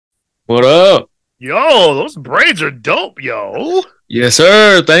What up? Yo, those braids are dope, yo. Yes,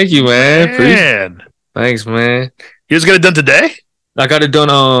 sir. Thank you, man. Man. Thanks, man. You just get it done today? I got it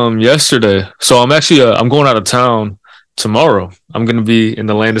done yesterday. So I'm actually I'm going out of town tomorrow. I'm gonna be in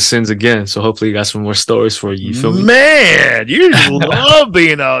the land of sins again. So hopefully you got some more stories for you. You feel me? Man, you love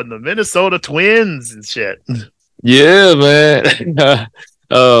being out in the Minnesota Twins and shit. Yeah, man.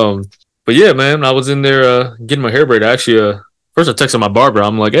 But yeah, man, I was in there getting my hair braided. Actually, first I texted my barber.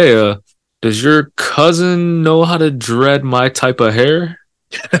 I'm like, hey, does your cousin know how to dread my type of hair?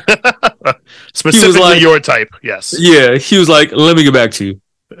 Specifically like, your type, yes. Yeah, he was like, let me get back to you.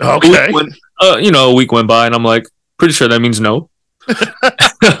 Okay. A week went by, and I'm like, pretty sure that means no.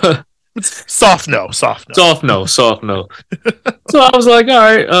 Soft no. Soft no. So I was like, all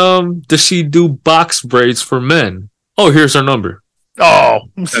right, does she do box braids for men? Oh, here's her number. Oh,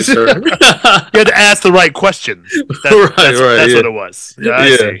 yes, you had to ask the right question. That's what it was. Yeah,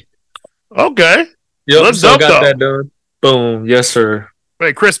 I see. Okay. Yep, well, so I got that done. Boom. Yes, sir.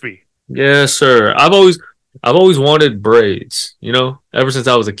 Wait, crispy. Yes, sir. I've always wanted braids, ever since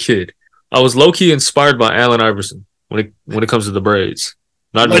I was a kid. I was low-key inspired by Allen Iverson when it comes to the braids.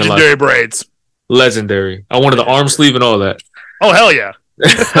 Not legendary braids. Legendary. I wanted the arm sleeve and all that. Oh, hell yeah.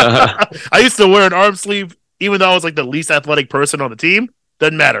 I used to wear an arm sleeve even though I was like the least athletic person on the team.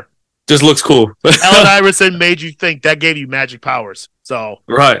 Doesn't matter. Just looks cool. Allen Iverson made you think. That gave you magic powers. So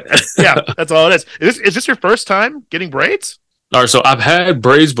right. Yeah, that's all it is. Is this your first time getting braids? All right, so I've had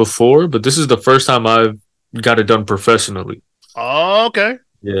braids before, but this is the first time I've got it done professionally. Oh, okay.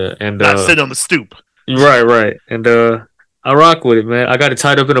 Yeah, and not sitting on the stoop. Right. And I rock with it, man. I got it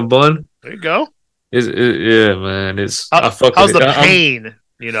tied up in a bun. There you go. Yeah, man. How's the pain?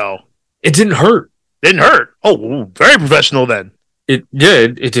 It didn't hurt. Didn't hurt. Oh, very professional then. It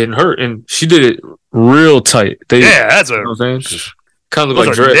didn't hurt, and she did it real tight. That's what I'm saying. Kind of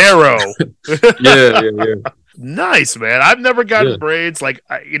like dreads. Narrow. Yeah. Nice, man. I've never gotten braids. Like,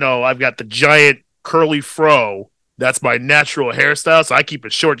 I've got the giant curly fro. That's my natural hairstyle, so I keep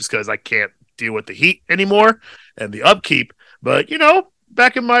it short just because I can't deal with the heat anymore and the upkeep. But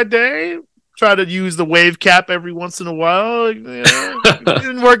back in my day, try to use the wave cap every once in a while. It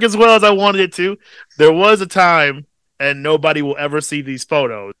didn't work as well as I wanted it to. There was a time, and nobody will ever see these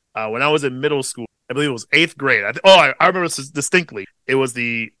photos. When I was in middle school, I believe it was 8th grade. I remember this distinctly. It was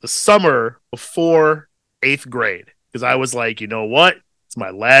the summer before 8th grade, because I was like, you know what? It's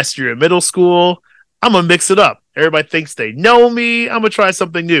my last year in middle school. I'm going to mix it up. Everybody thinks they know me. I'm going to try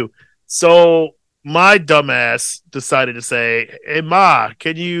something new. So my dumbass decided to say, hey, Ma,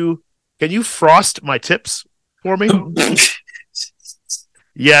 can you frost my tips for me?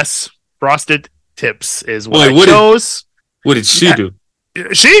 Yes, frosted tips is what I chose. What did she do?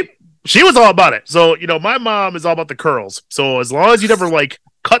 She was all about it. So, my mom is all about the curls. So as long as you never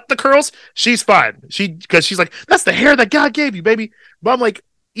cut the curls, she's fine. Because she's like, that's the hair that God gave you, baby. But I'm like,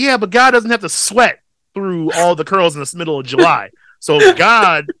 yeah, but God doesn't have to sweat through all the curls in the middle of July. So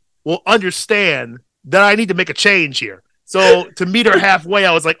God will understand that I need to make a change here. So to meet her halfway,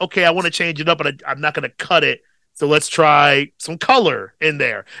 I was like, okay, I want to change it up, but I'm not going to cut it. So let's try some color in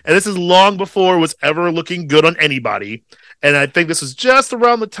there. And this is long before it was ever looking good on anybody. And I think this was just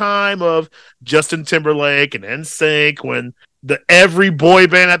around the time of Justin Timberlake and NSYNC, when every boy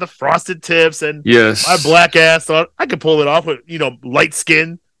band had the frosted tips, and yes, my black ass thought I could pull it off with light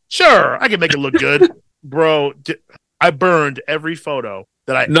skin. Sure, I can make it look good. Bro, I burned every photo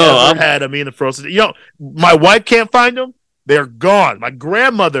that I ever had of me in the frosted. My wife can't find them. They're gone. My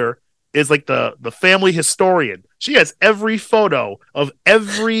grandmother is like the family historian. She has every photo of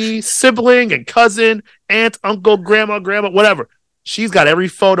every sibling and cousin, aunt, uncle, grandma, whatever. She's got every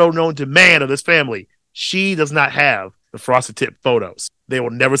photo known to man of this family. She does not have the frosted tip photos. They will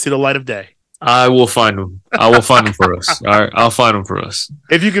never see the light of day. I will find them. I will find them for us. All right, I'll find them for us.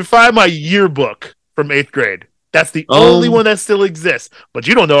 If you can find my yearbook from 8th grade, that's the only one that still exists. But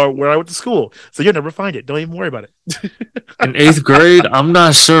you don't know where I went to school, so you'll never find it. Don't even worry about it. In 8th grade, I'm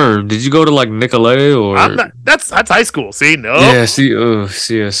not sure. Did you go to Nicolay or? That's high school. See, no. Yeah. See.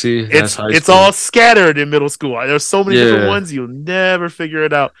 That's high school. It's all scattered in middle school. There's so many different ones. You'll never figure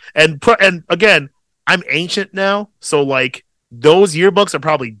it out. And again, I'm ancient now, so those yearbooks are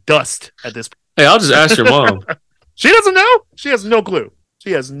probably dust at this point. Hey, I'll just ask your mom. She doesn't know. She has no clue.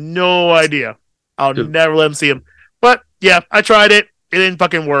 She has no idea. I'll never let him see him. But yeah, I tried it. It didn't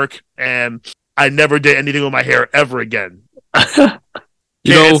fucking work, and I never did anything with my hair ever again.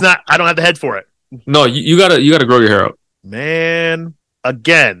 It's not. I don't have the head for it. No, you gotta grow your hair out. Man,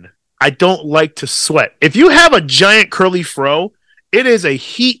 again, I don't like to sweat. If you have a giant curly fro, it is a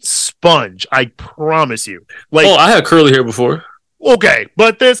heat sponge. I promise you. I had curly hair before. Okay,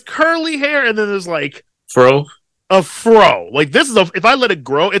 but there's curly hair, and then there's like Fro. a fro. Like this is if I let it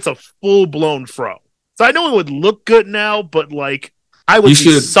grow, it's a full blown fro. So I know it would look good now, but like I would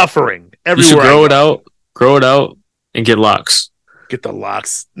be suffering everywhere. You should grow it out, and get locks. Get the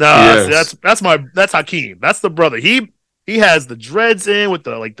locks. No, yes. that's Hakeem. That's the brother. He has the dreads in with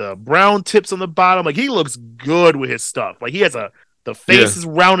the brown tips on the bottom. Like he looks good with his stuff. Like he has the face is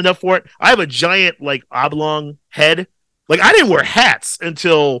round enough for it. I have a giant like oblong head. Like I didn't wear hats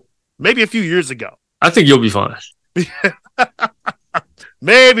until maybe a few years ago. I think you'll be fine.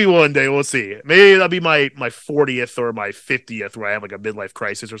 Maybe one day we'll see. Maybe that'll be my 40th or my 50th where I have like a midlife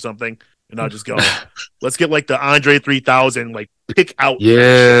crisis or something, and I'll just go. Let's get like the Andre 3000 like pick out. Yeah.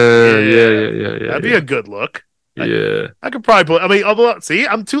 That'd be a good look. Yeah, I could probably put. I mean, see,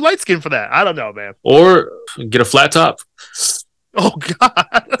 I'm too light skinned for that. I don't know, man. Or get a flat top. Oh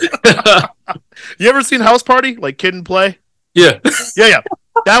God! You ever seen House Party? Like Kid and Play? Yeah.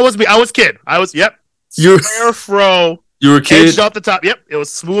 That was me. I was kid. You square fro. You were kid. Edged off the top. Yep, it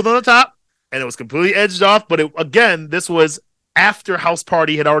was smooth on the top, and it was completely edged off. But this was after House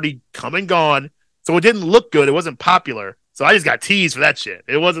Party had already come and gone, so it didn't look good. It wasn't popular, so I just got teased for that shit.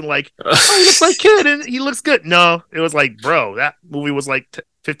 It wasn't like, oh, he looks like Kid and he looks good. No, it was like, bro, that movie was like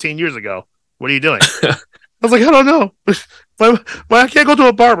 15 years ago. What are you doing? I was like, I don't know. Why I can't go to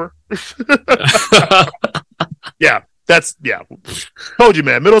a barber? Yeah. Told you,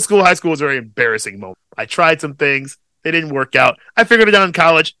 man. Middle school, high school was a very embarrassing moment. I tried some things. They didn't work out. I figured it out in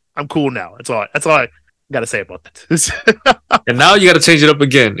college. I'm cool now. That's all I got to say about that. And now you got to change it up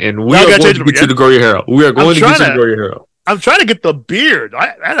again. And we are going to get you to grow your hair out. We are going to get you to grow your hair out. I'm trying to get the beard.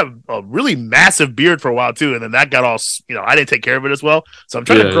 I had a really massive beard for a while too, and then that got all, I didn't take care of it as well. So I'm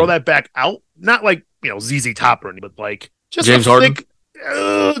trying to grow that back out. Not like, ZZ Top or anything, but like just James Harden.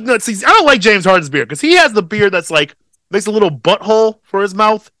 No, see, I don't like James Harden's beard because he has the beard that's like makes a little butthole for his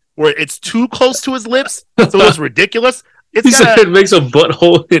mouth where it's too close to his lips, so it's ridiculous. It makes a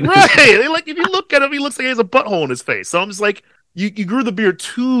butthole in right. Like if you look at him, he looks like he has a butthole in his face. So I'm just like, you grew the beard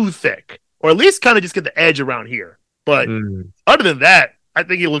too thick, or at least kind of just get the edge around here. But other than that, I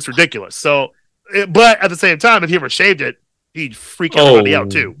think he looks ridiculous. So, but at the same time, if he ever shaved it, he'd freak everybody out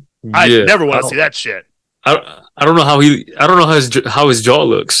too. I never want to see that shit. I don't know how his jaw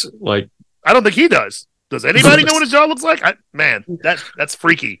looks like. I don't think he does. Does anybody know what his jaw looks like? That's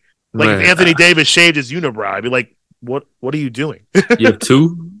freaky. Like if Anthony Davis shaved his unibrow, I'd be like, what are you doing? You have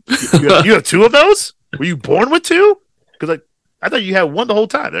two? you have two of those? Were you born with two? Because I thought you had one the whole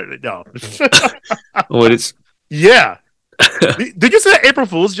time. No. Yeah. Did you see that April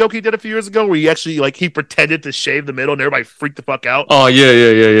Fool's joke he did a few years ago where he actually he pretended to shave the middle and everybody freaked the fuck out? Oh yeah.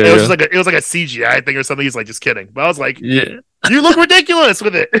 It was it was like a CGI thing or something. He's like just kidding. But I was like, yeah, you look ridiculous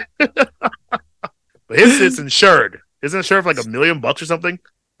with it. But his insured. Isn't it insured for like $1 million or something?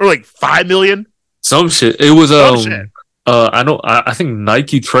 Or like 5 million? Some shit. It was I know I think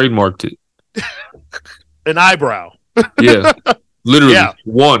Nike trademarked it. An eyebrow. Yeah. Literally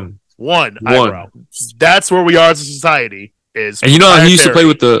one eyebrow. That's where we are as a society. And you know how he used to play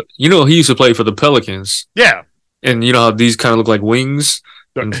he used to play for the Pelicans. Yeah. And you know how these kind of look like wings?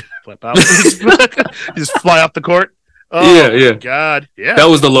 Flip out. Just fly off the court. Oh yeah. God. Yeah. That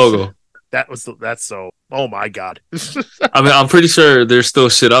was the logo. That's so. Oh my God. I mean, I'm pretty sure there's still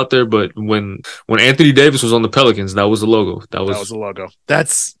shit out there, but when Anthony Davis was on the Pelicans, that was the logo. That was the logo.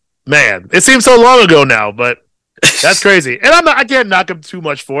 That's, man. It seems so long ago now, but that's crazy. And I can't knock him too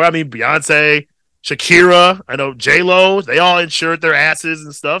much for it. I mean, Beyonce, Shakira, I know J-Lo, they all insured their asses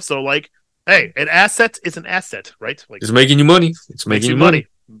and stuff. So hey, an asset is an asset, right? Like it's making you money. It's making you money.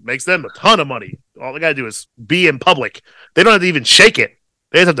 Makes them a ton of money. All they gotta do is be in public. They don't have to even shake it.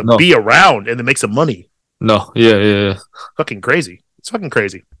 They just have to be around and then make some money. No, yeah. Fucking crazy. It's fucking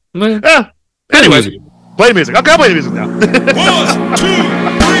crazy. Man. Yeah. Anyways, play the music. Okay, I'll play the music now. 1, 2,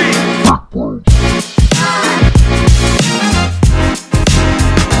 3.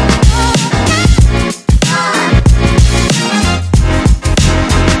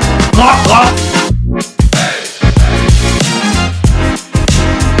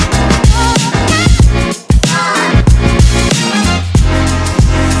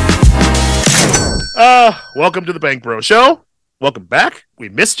 Welcome to the Bank Bro Show. Welcome back. We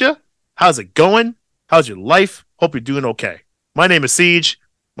missed you. How's it going? How's your life? Hope you're doing okay. My name is Siege.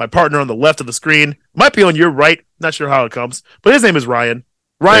 My partner on the left of the screen might be on your right. Not sure how it comes, but his name is Ryan.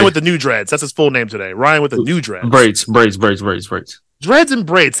 Ryan with the new dreads. That's his full name today. Ryan with the new dreads. Braids. Dreads and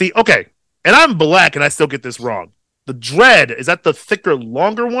braids. See, okay. And I'm black and I still get this wrong. The dread, is that the thicker,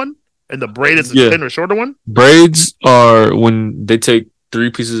 longer one? And the braid is the thinner, shorter one? Braids are when they take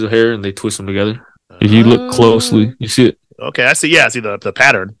 3 pieces of hair and they twist them together. If you look closely, you see it. Okay, I see. Yeah, I see the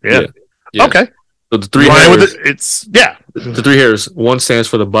pattern. Yeah. Yeah. Okay. So the three Ryan hairs, with it's yeah. the three hairs. One stands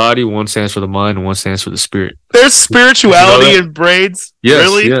for the body, one stands for the mind, and one stands for the spirit. There's spirituality You know in braids. Yes,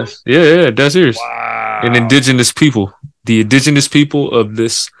 Really? yes, yeah, that's serious. Wow. And indigenous people, the indigenous people of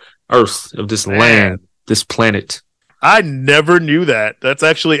this earth, of this land, this planet. I never knew that. That's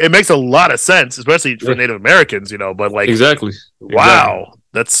actually it makes a lot of sense, especially for Native Americans, but like Exactly. wow.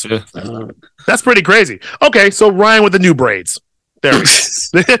 That's pretty crazy. Okay, so Ryan with the new braids. There we go.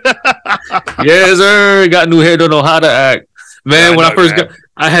 Yes, sir. Got new hair, don't know how to act. Man, when I first got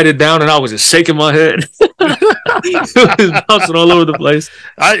I had it down and I was just shaking my head. It was bouncing all over the place.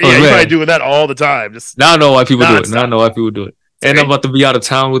 You're probably doing that all the time. Just now I know why people do it. Now I know why people do it. And I'm about to be out of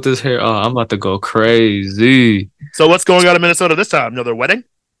town with this hair. Oh, I'm about to go crazy. So what's going on in Minnesota this time? Another wedding?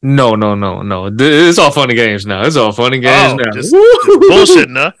 No. It's all fun and games now. It's all fun and games now. Just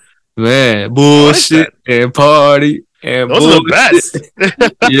bullshitting, huh? Man, bullshit and party and those are the best.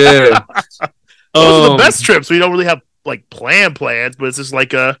 Yeah. Those are the best trips. We don't really have like plans, but it's just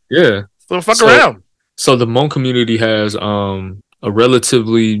like little fuck around. So the Hmong community has a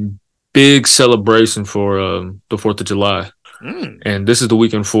relatively big celebration for the 4th of July. And this is the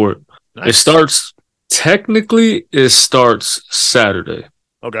weekend for it. Nice. It starts Saturday.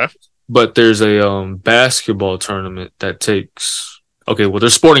 Okay. But there's a basketball tournament that takes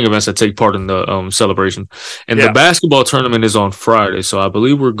there's sporting events that take part in the celebration. And the basketball tournament is on Friday, so I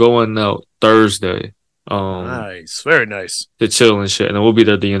believe we're going out Thursday. Nice. Very nice. To chill and shit. And then we'll be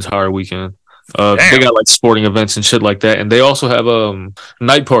there the entire weekend. They got like sporting events and shit like that. And they also have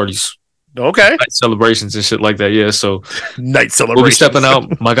night parties. Okay. Night celebrations and shit like that. Yeah. So night celebrations. We'll be stepping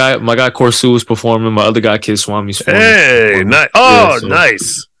out. My guy Corsu is performing. My other guy, Kid Swami's performing. Hey, nice. Oh,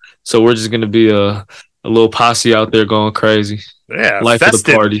 nice. So we're just gonna be a little posse out there going crazy. Yeah. Life of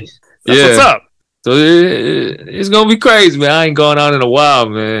the party. That's what's up. So it's gonna be crazy, man. I ain't going out in a while,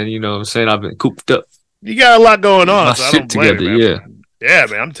 man. You know what I'm saying? I've been cooped up. You got a lot going on. My so shit together, Yeah,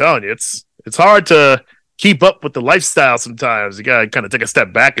 man. I'm telling you, it's hard to keep up with the lifestyle sometimes. You gotta kind of take a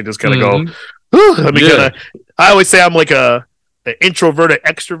step back and just kind of go. I always say I'm like an introverted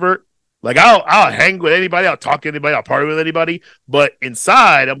extrovert. Like I'll hang with anybody, I'll talk to anybody, I'll party with anybody, but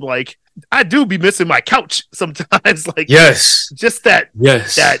inside I'm like I do be missing my couch sometimes. Like just that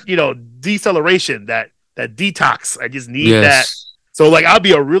deceleration, that detox. I just need that. So like I'll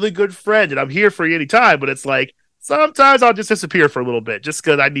be a really good friend and I'm here for you anytime, but it's like sometimes I'll just disappear for a little bit just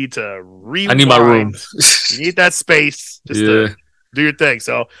because I need to rewind. I need my room. You need that space just to do your thing.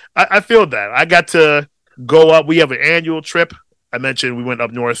 So I feel that. I got to go up. We have an annual trip. I mentioned we went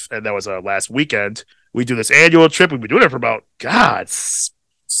up north, and that was last weekend. We do this annual trip. We've been doing it for about,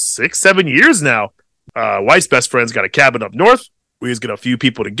 6-7 years now. Wife's best friend's got a cabin up north. We just get a few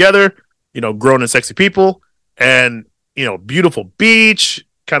people together, grown and sexy people, and, beautiful beach,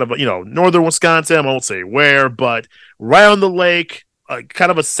 kind of, northern Wisconsin. I won't say where, but right on the lake,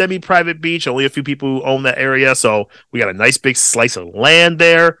 kind of a semi-private beach. Only a few people who own that area. So we got a nice big slice of land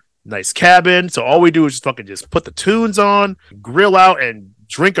there. Nice cabin. So all we do is just put the tunes on, grill out, and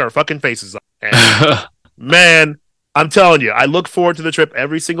drink our fucking faces off. And man, I'm telling you, I look forward to the trip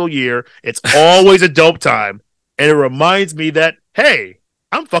every single year. It's always a dope time. And it reminds me that, hey,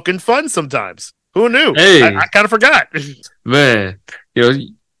 I'm fucking fun sometimes. Who knew? Hey. I kind of forgot. Man,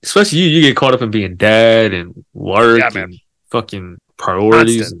 especially you get caught up in being dad and work and fucking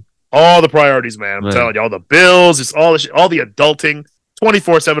priorities. Constant. All the priorities, man. I'm telling you, all the bills, just all the shit, all the adulting.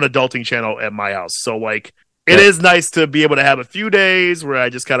 24/7 adulting channel at my house. So like it is nice to be able to have a few days where I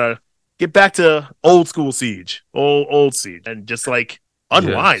just kind of get back to old school Siege, old Siege, and just like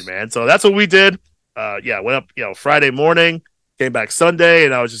unwind, man. So that's what we did. Went up, Friday morning, came back Sunday,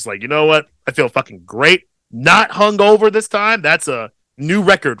 and I was just like, you know what? I feel fucking great. Not hungover this time. That's a new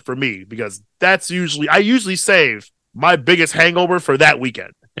record for me because I usually save my biggest hangover for that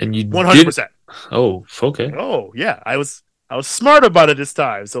weekend. And you 100%. Oh, okay. Oh yeah, I was smart about it this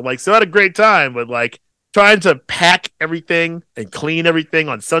time. So I had a great time, but like trying to pack everything and clean everything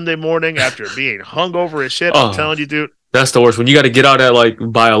on Sunday morning after being hungover as shit. I'm telling you, dude. That's the worst. When you got to get out at like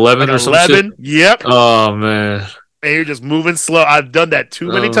by 11 or something. 11, yep. Oh, man. And you're just moving slow. I've done that too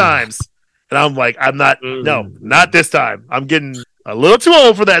many times. And I'm like, not this time. I'm getting a little too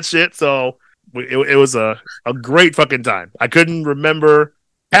old for that shit. So it was a great fucking time. I couldn't remember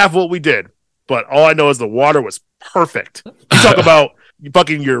half what we did, but all I know is the water was perfect. You talk about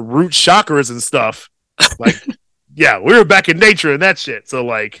fucking your root chakras and stuff. Like, yeah, we were back in nature and that shit. So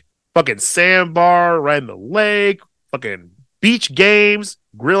like fucking sandbar right in the lake, fucking beach games,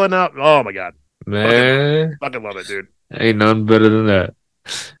 grilling up. Oh my god, man, fucking love it, dude. Ain't nothing better than that.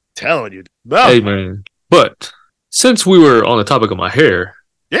 Telling you, no. Hey man, but since we were on the topic of my hair,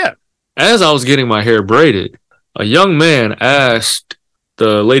 Yeah. as I was getting my hair braided, a young man asked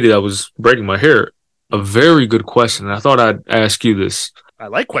the lady that was braiding my hair a very good question. And I thought I'd ask you this. I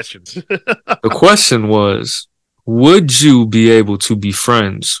like questions. The question was, would you be able to be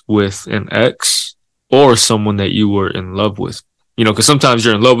friends with an ex or someone that you were in love with? You know, because sometimes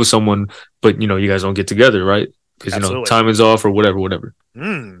you're in love with someone, but, you know, you guys don't get together, right? Because, you know, Absolutely. time is off or whatever.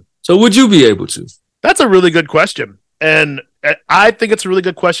 Hmm. So would you be able to? That's a really good question. And I think it's a really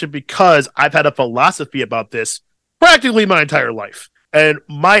good question because I've had a philosophy about this practically my entire life. And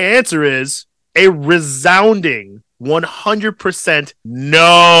my answer is a resounding 100%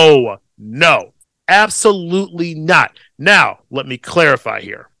 no. No. Absolutely not. Now, let me clarify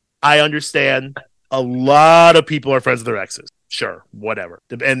here. I understand a lot of people are friends with their exes. Sure, whatever.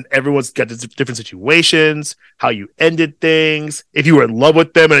 And everyone's got different situations, how you ended things, if you were in love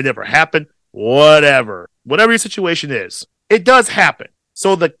with them and it never happened, whatever. Whatever your situation is, it does happen.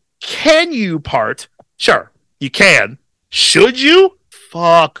 So the can you part, sure, you can. Should you?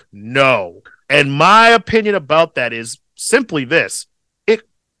 Fuck no. And my opinion about that is simply this.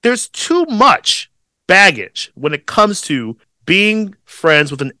 There's too much baggage when it comes to being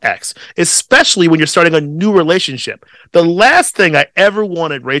friends with an ex, especially when you're starting a new relationship. The last thing I ever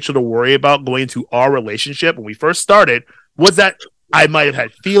wanted Rachel to worry about going into our relationship when we first started was that I might have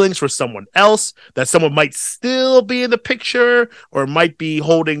had feelings for someone else, that someone might still be in the picture or might be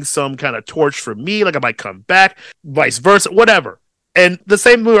holding some kind of torch for me, like I might come back, vice versa, whatever. And the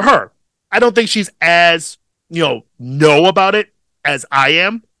same with her. I don't think she's as, know about it as I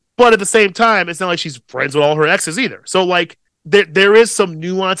am. But at the same time, it's not like she's friends with all her exes either. So, like, there is some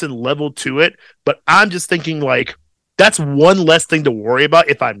nuance and level to it. But I'm just thinking, like, that's one less thing to worry about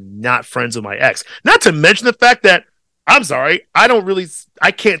if I'm not friends with my ex. Not to mention the fact that, I'm sorry, I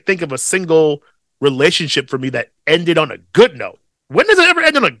can't think of a single relationship for me that ended on a good note. When does it ever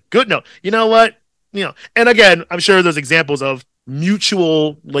end on a good note? You know what? And again, I'm sure there's examples of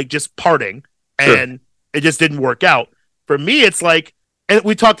mutual, like, just parting and it just didn't work out. For me, it's like, and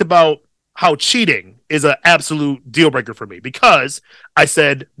we talked about how cheating is an absolute deal breaker for me because I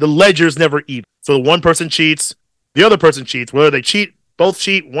said the ledger's never even. So one person cheats, the other person cheats. Whether they cheat, both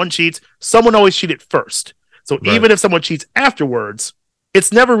cheat, one cheats, someone always cheated first. So even if someone cheats afterwards,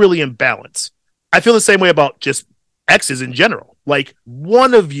 it's never really in balance. I feel the same way about just exes in general. Like,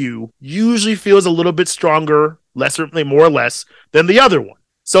 one of you usually feels a little bit stronger, more or less, than the other one.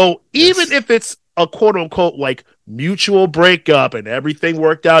 So even if it's a quote unquote like mutual breakup and everything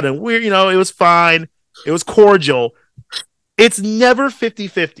worked out and it was fine, it was cordial, it's never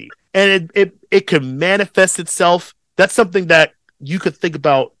 50-50. And it can manifest itself. That's something that you could think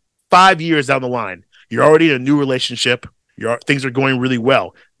about 5 years down the line. You're already in a new relationship. Things are going really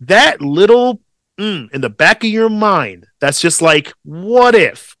well. That little in the back of your mind, that's just like, what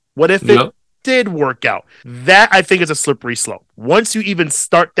if it did work out? That, I think, is a slippery slope. Once you even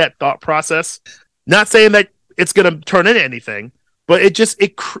start that thought process, not saying that it's going to turn into anything, but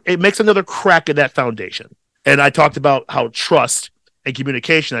it makes another crack in that foundation. And I talked about how trust and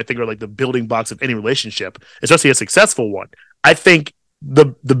communication, I think, are like the building blocks of any relationship, especially a successful one. I think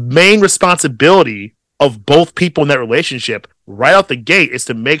the main responsibility of both people in that relationship right out the gate is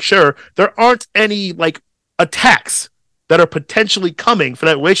to make sure there aren't any like attacks that are potentially coming for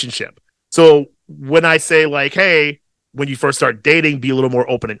that relationship. So when I say like, hey, when you first start dating, be a little more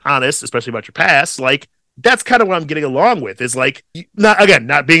open and honest, especially about your past, like, that's kind of what I'm getting along with, is like,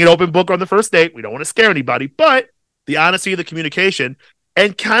 not being an open book on the first date. We don't want to scare anybody, but the honesty of the communication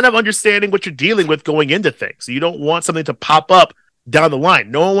and kind of understanding what you're dealing with going into things. So you don't want something to pop up down the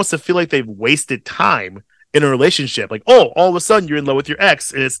line. No one wants to feel like they've wasted time in a relationship. Like, oh, all of a sudden you're in love with your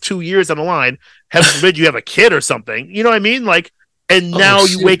ex and it's 2 years down the line. Heaven forbid you have a kid or something. You know what I mean? Like, and now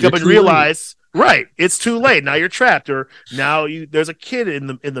you wake up and realize, right, it's too late. Now you're trapped, or now there's a kid in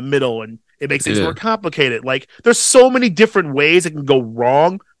the middle, and it makes things more complicated. Like, there's so many different ways it can go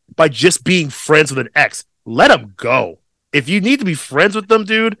wrong by just being friends with an ex. Let them go. If you need to be friends with them,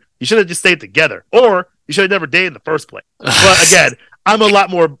 dude, you should have just stayed together, or you should have never dated in the first place. But again, I'm a lot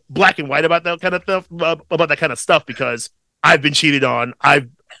more black and white about that kind of stuff, because I've been cheated on. I've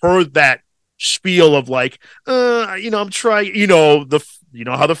heard that spiel of like, I'm trying, how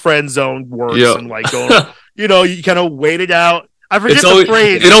the friend zone works, and like going, you kind of wait it out. I forget the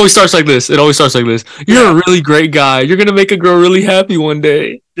phrase. It always starts like this. You're a really great guy. You're gonna make a girl really happy one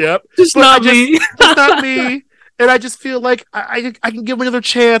day. Yep. Just not me. Just not me. And I just feel like I can give him another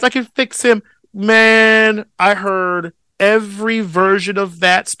chance. I can fix him. Man, I heard every version of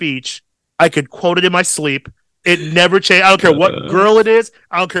that speech. I could quote it in my sleep. It never changed. I don't care what girl it is.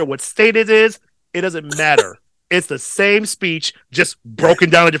 I don't care what state it is. It doesn't matter. It's the same speech, just broken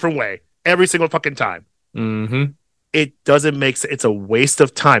down a different way every single fucking time. Mm-hmm. It doesn't make sense. It's a waste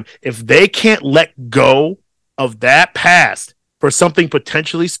of time. If they can't let go of that past for something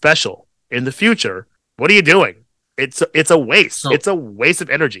potentially special in the future, what are you doing? It's a waste. It's a waste of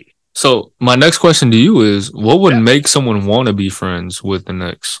energy. So my next question to you is, what would make someone want to be friends with an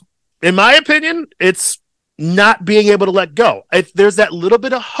ex? In my opinion, it's not being able to let go. If there's that little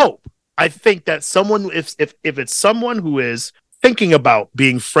bit of hope, I think that someone, if it's someone who is thinking about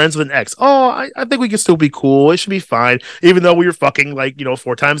being friends with an ex, I think we can still be cool. It should be fine, even though we were fucking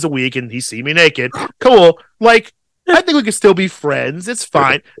 4 times a week and he see me naked. Cool. Like, I think we can still be friends. It's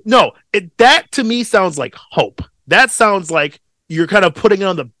fine. No, that to me sounds like hope. That sounds like you're kind of putting it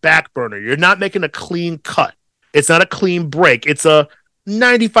on the back burner. You're not making a clean cut. It's not a clean break. It's a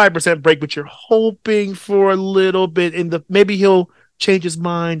 95% break, but you're hoping for a little bit maybe he'll change his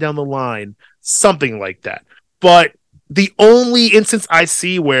mind down the line, something like that. But the only instance I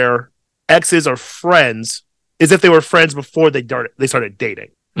see where exes are friends is if they were friends before they started dating.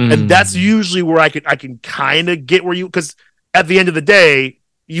 And that's usually where I can kind of get where because at the end of the day,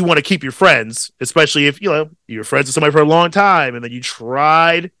 you want to keep your friends, especially if you're friends with somebody for a long time and then you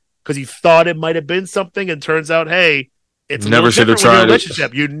tried because you thought it might have been something and turns out, hey, it's never should have tried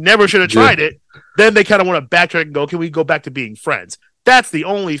it. You never should have tried it. Then they kind of want to backtrack and go, can we go back to being friends? That's the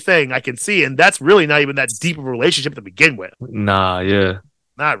only thing I can see, and that's really not even that deep of a relationship to begin with. Nah, yeah.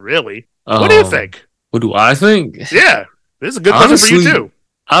 Not really. What do you think? What do I think? Yeah. This is a good question for you, too.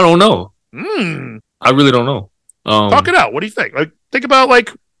 I don't know. I really don't know. Talk it out. What do you think? Think about,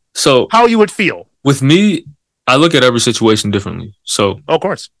 how you would feel. With me, I look at every situation differently. So, of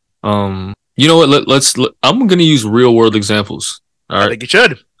course. You know what? I'm going to use real world examples. All right. I think you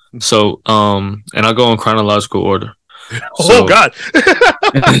should. So, and I'll go in chronological order. Oh God!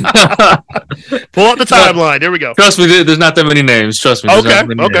 Pull up the timeline. There we go. Trust me, there's not that many names. Trust me. Okay.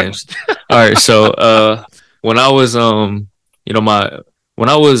 Names. All right. So, when I was,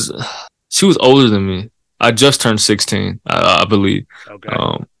 she was older than me. I just turned 16, I believe. Okay.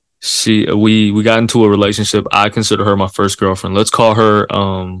 We got into a relationship. I consider her my first girlfriend. Let's call her.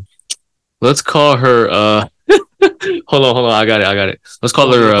 Hold on. I got it. Let's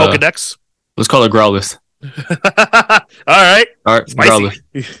call her Pokedex. Let's call her Growlithe. All right.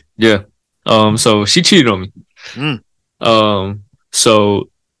 Growlithe. Yeah. So she cheated on me. So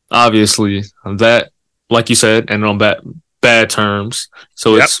obviously that, like you said, and on bad terms.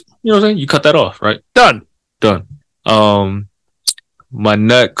 So it's what I'm saying. You cut that off, right? Done. My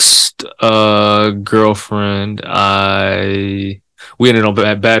next girlfriend, we ended on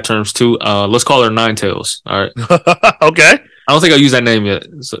bad terms too. Let's call her Ninetales. All right. Okay. I don't think I used that name yet.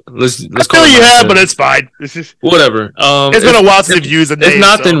 So let's call you have, but it's fine. Whatever. It's been a while since you've used a name. If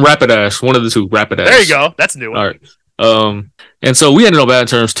not, then Rapidash. One of the two. Rapidash. There you go. That's new. All right. And so we ended on bad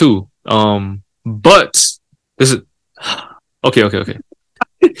terms too. But this is okay.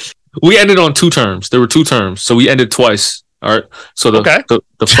 We ended on 2 terms. There were 2 terms, so we ended twice. All right. So the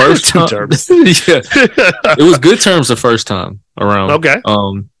first 2 terms. Yeah, it was good terms the first time around. Okay.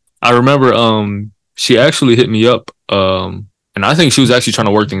 I remember she actually hit me up. And I think she was actually trying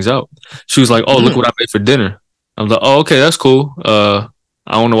to work things out. She was like, "Oh, look what I made for dinner." I was like, "Oh, okay, that's cool." I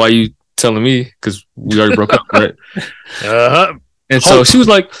don't know why you telling me because we already broke up, right? And so she was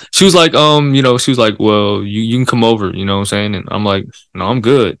like, "Well, you can come over," you know what I'm saying? And I'm like, "No, I'm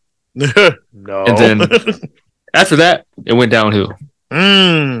good." No. And then after that, it went downhill.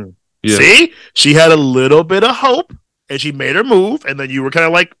 Yeah. See, she had a little bit of hope, and she made her move, and then you were kind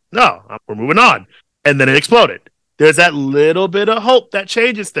of like, "No, we're moving on," and then it exploded. There's that little bit of hope that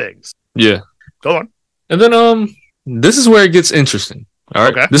changes things. Yeah. Go on. And then this is where it gets interesting. All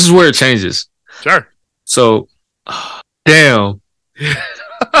right. Okay. This is where it changes. Sure. So, damn.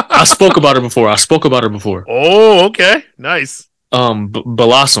 I spoke about her before. Oh, okay. Nice.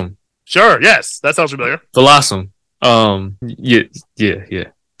 Blossom. Sure. Yes. That sounds familiar. Blossom. Yeah.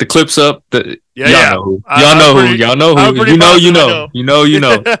 The clip's up. Y'all know who. You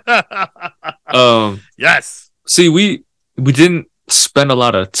know. Yes. See, we didn't spend a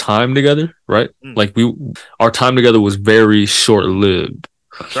lot of time together, right? Like our time together was very short-lived.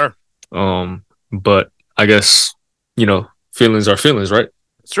 Sure. But I guess, feelings are feelings, right?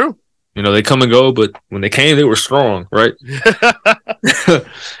 It's true. They come and go, but when they came, they were strong, right?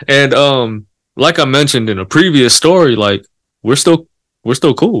 And like I mentioned in a previous story, like we're still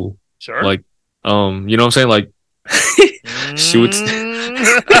cool. Sure. Like, you know what I'm saying? Like she would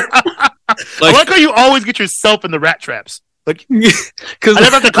I like how you always get yourself in the rat traps. Like, because I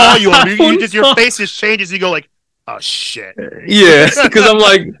never have to call you on. Your face just changes. You go like, "Oh shit." Yeah, because I'm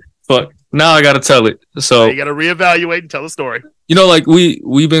like, fuck. now I gotta tell it. So you got to reevaluate and tell the story. like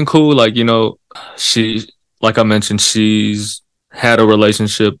we've been cool. Like she, like I mentioned, she's had a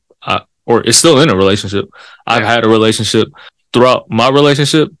relationship, or is still in a relationship. I've had a relationship. Throughout my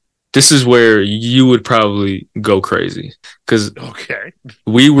relationship, this is where you would probably go crazy because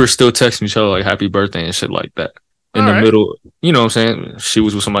we were still texting each other like happy birthday and shit like that in the middle. You know what I'm saying? She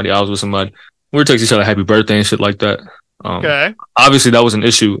was with somebody, I was with somebody. We were texting each other happy birthday and shit like that. Obviously, that was an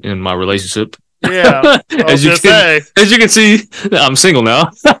issue in my relationship. Yeah, as you can see, I'm single now.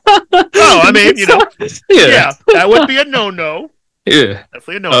 I mean, yeah, that would be a no. Yeah,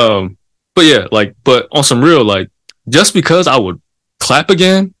 definitely a no. But yeah, but on some real, just because I would clap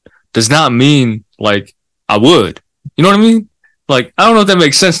again does not mean I would. You know what I mean? I don't know if that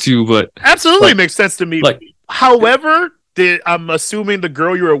makes sense to you, but absolutely makes sense to me. However, I'm assuming the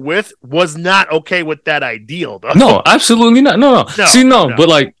girl you were with was not okay with that ideal, though. No, absolutely not. No. See, no. But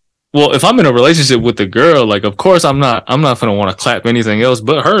well, if I'm in a relationship with the girl, of course I'm not gonna want to clap anything else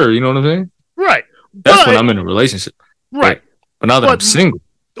but her. You know what I'm saying? Right. That's when I'm in a relationship. Right. But now that I'm single.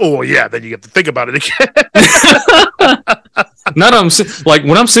 Oh yeah, then you have to think about it again. Now that I'm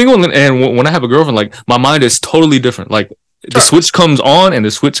when I'm single and when I have a girlfriend, my mind is totally different. The switch comes on and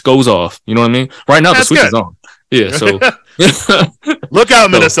the switch goes off. You know what I mean? Right now the switch is on. Yeah. So look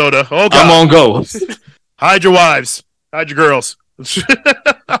out, Minnesota. Oh God. I'm on go. Hide your wives. Hide your girls.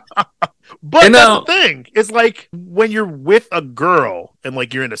 But that's the thing. It's when you're with a girl and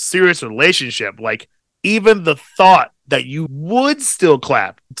you're in a serious relationship, even the thought that you would still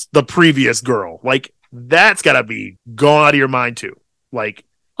clap the previous girl, that's gotta be gone out of your mind too.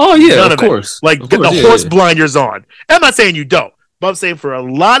 Oh yeah, of course. The horse blinders on. I'm not saying you don't, but I'm saying for a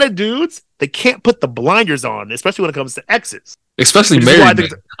lot of dudes, they can't put the blinders on, especially when it comes to exes. Especially married men.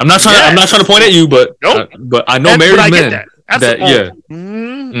 I'm not trying to point at you, but but I know married men. Get that.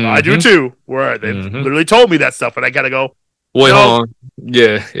 I do too. Where they literally told me that stuff, and I gotta go. Wait, hold on.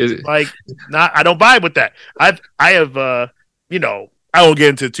 Yeah, I don't vibe with that. I have I won't get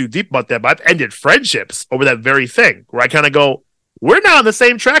into too deep about that, but I've ended friendships over that very thing where I kind of go, we're not on the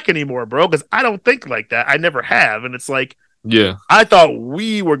same track anymore, bro, because I don't think like that. I never have, and it's I thought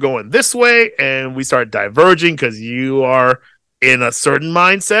we were going this way, and we started diverging because you are in a certain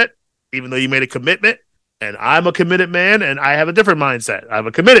mindset, even though you made a commitment. And I'm a committed man, and I have a different mindset. I have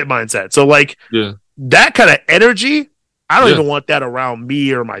a committed mindset. So, that kind of energy, I don't even want that around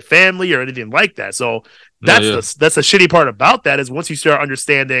me or my family or anything like that. So that's the shitty part about that is once you start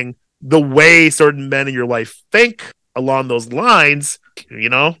understanding the way certain men in your life think along those lines,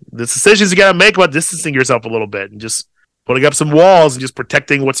 the decisions you got to make about distancing yourself a little bit and just putting up some walls and just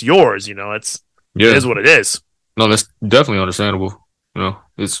protecting what's yours. It is what it is. No, that's definitely understandable.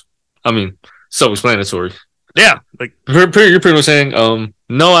 It's self-explanatory. Yeah, you're pretty much saying,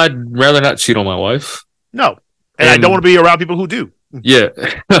 no, I'd rather not cheat on my wife. No, and I don't want to be around people who do. Yeah,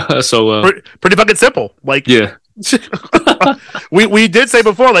 so pretty fucking simple. Yeah, we did say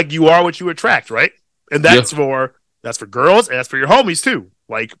before, you are what you attract, right? And that's for girls, and that's for your homies too.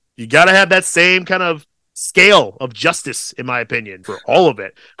 You got to have that same kind of scale of justice, in my opinion, for all of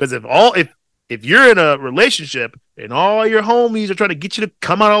it. Because if you're in a relationship and all your homies are trying to get you to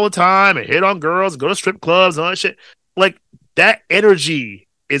come out all the time and hit on girls, go to strip clubs and all that shit, that energy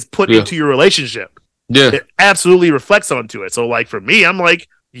is put into your relationship. Yeah. It absolutely reflects onto it. So for me, I'm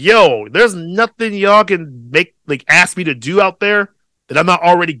yo, there's nothing y'all can ask me to do out there that I'm not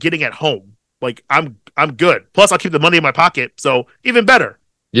already getting at home. I'm good. Plus I'll keep the money in my pocket. So even better.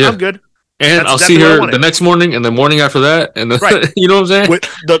 Yeah. I'm good. And I'll see her the next morning and the morning after that. And you know what I'm saying? With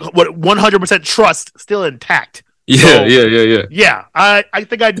 100% trust still intact. Yeah, so, yeah. I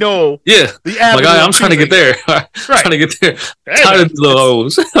think I know. Yeah. I'm trying to get there. Trying to get there. Tired of these little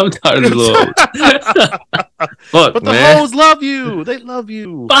hoes. I'm tired of these little hoes. Fuck, but the hoes love you. They love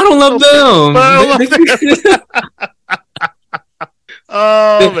you. I don't love them.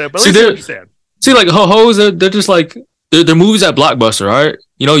 Oh man, but see, hoes, they're just they're movies at Blockbuster, right?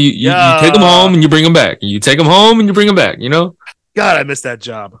 You take them home and you bring them back. You take them home and you bring them back. God, I miss that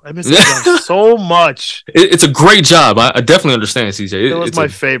job. I miss that job so much. It's a great job. I definitely understand, CJ. It was my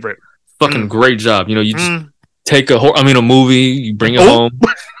favorite. Fucking great job. You just take a movie, you bring it home.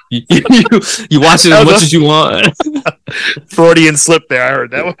 You watch it as much as you want. Freudian slip there. I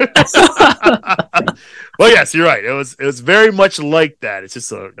heard that one. Well, yes, you're right. It was very much like that. It's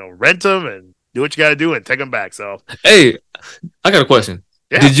just rent them and do what you got to do and take them back. So, hey, I got a question.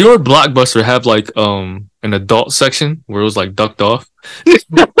 Yeah. Did your Blockbuster have an adult section where it was ducked off?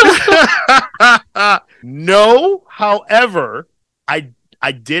 No. However, I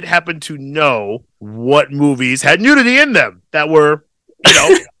did happen to know what movies had nudity in them that were,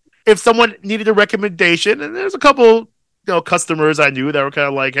 if someone needed a recommendation, and there's a couple, customers I knew that were kind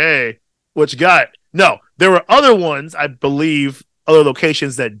of like, "Hey, what you got?" No, there were other ones, I believe, other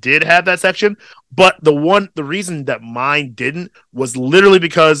locations that did have that section, but the reason that mine didn't was literally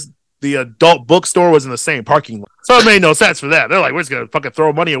because the adult bookstore was in the same parking lot. So it made no sense for that. They're like, we're just gonna fucking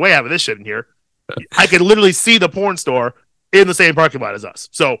throw money away having this shit in here. I could literally see the porn store in the same parking lot as us.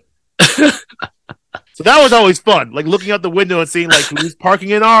 So that was always fun. Like looking out the window and seeing like who's parking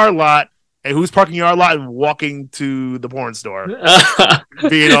in our lot and who's parking in our lot and walking to the porn store.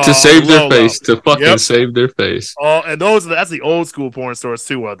 To save their face. To fucking save their face. Oh, and that's the old school porn stores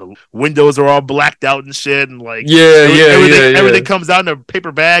too. The windows are all blacked out and shit, and like everything comes out in a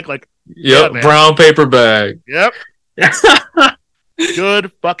paper bag. Like brown paper bag. Yep.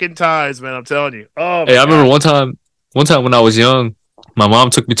 Good fucking times, man. I'm telling you. Oh, hey, I remember one time when I was young, my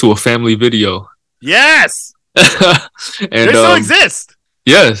mom took me to a family video. Yes. And they still exist.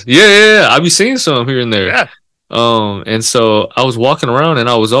 Yes. Yeah. I be seeing some here and there. Yeah. And so I was walking around and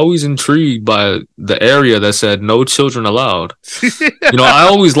I was always intrigued by the area that said no children allowed. I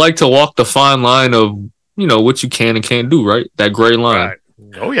always like to walk the fine line of, what you can and can't do, right? That gray line. Right.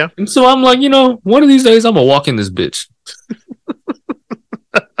 Oh yeah. And so I'm like, one of these days I'm gonna walk in this bitch.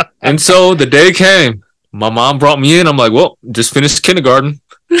 And so the day came. My mom brought me in. I'm like, well, just finished kindergarten.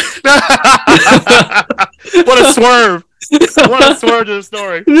 What a swerve. What a swerve to the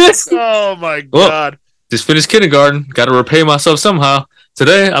story. Oh my God. Just finished kindergarten. Got to repay myself somehow.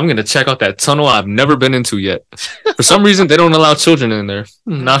 Today, I'm going to check out that tunnel I've never been into yet. For some reason, they don't allow children in there.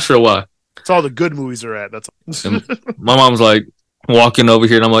 Not sure why. That's all the good movies are at. That's all. My mom's like walking over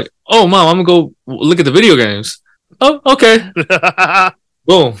here, and I'm like, oh, Mom, I'm going to go look at the video games. Oh, okay.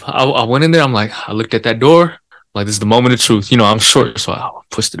 Boom. I went in there. I'm like, I looked at that door. Like, this is the moment of truth. I'm short, so I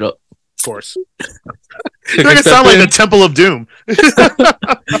pushed it up. Of course. You're going to sound like the Temple of Doom.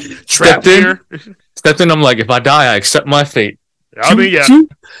 Stepped in. I'm like, if I die, I accept my fate. I mean, yeah.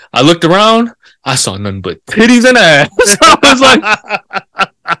 I looked around. I saw nothing but titties and ass. I was like,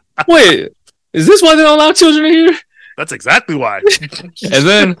 wait, is this why they don't allow children in here? That's exactly why. And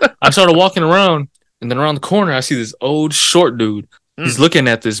then I started walking around, and then around the corner, I see this old short dude. He's looking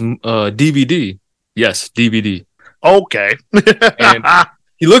at this DVD. Yes, DVD. Okay. And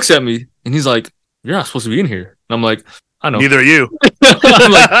he looks at me, and he's like, you're not supposed to be in here. And I'm like, I know. Neither are you.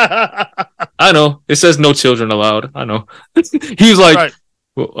 I'm like, I know. It says no children allowed. I know. He was like,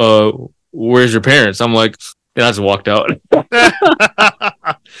 where's your parents? I'm like, and I just walked out.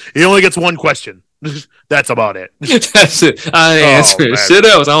 He only gets one question. That's about it. That's it. I ain't answering shit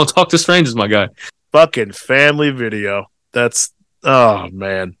else. I don't talk to strangers, my guy. Fucking family video. That's, oh,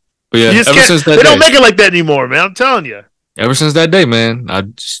 man. But yeah, ever since that they don't make it like that anymore, man. I'm telling you. Ever since that day, man,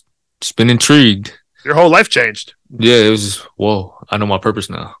 I've just been intrigued. Your whole life changed. Yeah, it was just, whoa, I know my purpose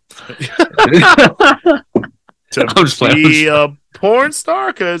now. To be a porn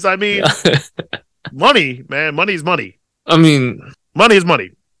star? Because, I mean, money, man. Money's money. I mean, money is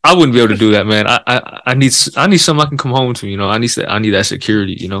money. I wouldn't be able to do that, man. I need something I can come home to, I need that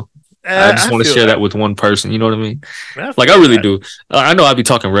security, I just want to share that with one person, you know what I mean? I really do. I know I'd be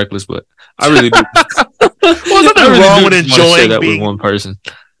talking reckless, but I really do. Well, there's nothing wrong with enjoying that with one person.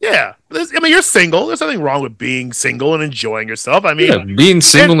 Yeah. You're single. There's nothing wrong with being single and enjoying yourself. I mean, being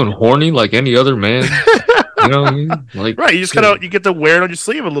single and horny like any other man. You know what I mean? Like, right. You just you get to wear it on your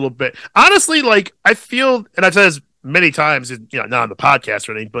sleeve a little bit. Honestly, like, I feel, and I've said this many times, not on the podcast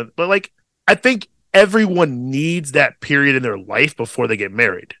or anything, but like, I think everyone needs that period in their life before they get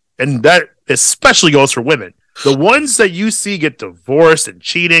married. And that especially goes for women. The ones that you see get divorced and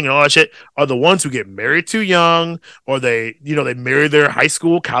cheating and all that shit are the ones who get married too young, or they marry their high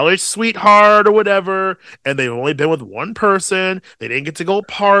school, college sweetheart or whatever, and they've only been with one person. They didn't get to go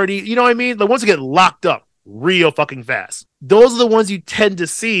party. You know what I mean? The ones who get locked up real fucking fast. Those are the ones you tend to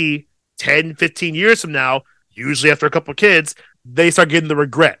see 10, 15 years from now, usually after a couple of kids, they start getting the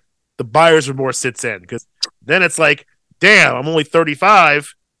regret. The buyer's remorse sits in, because then it's like, damn, I'm only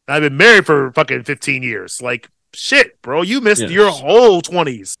 35. I've been married for fucking 15 years. Like, shit, bro. You missed your whole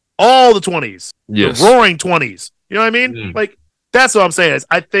 20s. All the 20s. Yes. The roaring 20s. You know what I mean? Like, that's what I'm saying. Is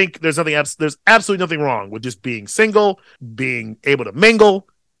I think there's absolutely nothing wrong with just being single, being able to mingle,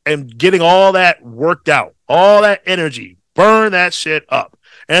 and getting all that worked out. All that energy. Burn that shit up.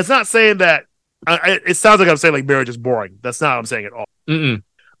 And it's not saying that, it sounds like I'm saying like marriage is boring. That's not what I'm saying at all. Mm-mm.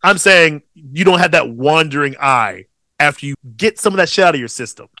 I'm saying you don't have that wandering eye after you get some of that shit out of your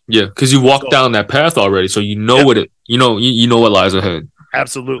system. Yeah, because you walked down that path already, so you know what you know what lies ahead.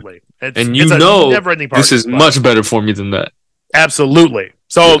 Absolutely. And this is much better for me than that. Absolutely.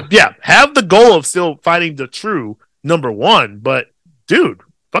 So have the goal of still finding the true number one, but dude,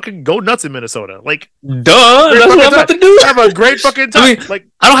 fucking go nuts in Minnesota. Like, Duh, that's what I'm about to do. Have a great fucking time. I mean, like,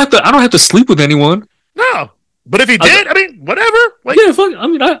 I don't have to sleep with anyone. No, but if he did, I mean, whatever. Like, yeah, fuck. I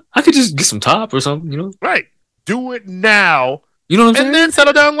mean, I could just get some top or something, you know. Right. Do it now. You know what I'm saying? And then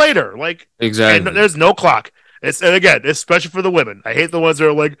settle down later. Like, exactly. And there's no clock. And again, especially for the women. I hate the ones that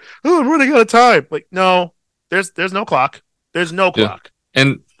are like, "Oh, I'm running out of time." Like, no, there's no clock. There's no clock.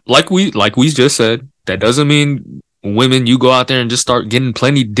 And like we just said, that doesn't mean women you go out there and just start getting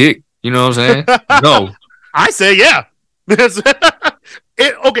plenty dick. You know what I'm saying? No. I say yeah.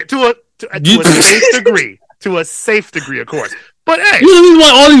 Okay, to a safe degree. To a safe degree, of course. But hey, you know why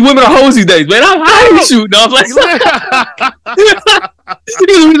all these women are hoes these days, man. I hate you. No, I'm like, you're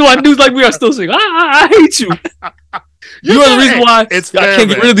the reason why dudes like me are still single. I hate you. You are the reason why I can't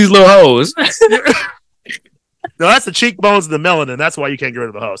get rid of these little hoes. No, that's the cheekbones and the melanin. That's why you can't get rid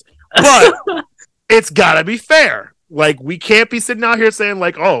of the hoes. But it's gotta be fair. Like, we can't be sitting out here saying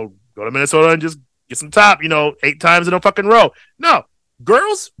like, "Oh, go to Minnesota and just get some top," 8 times in a fucking row. No,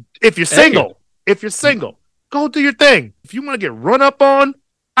 girls, if you're single, go do your thing. If you want to get run up on,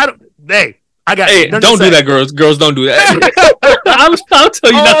 I got. Hey, don't do that, girls. Girls, don't do that. I'll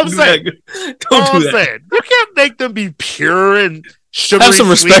tell you not to do that. Don't do that. You can't make them be pure and sugary. Have some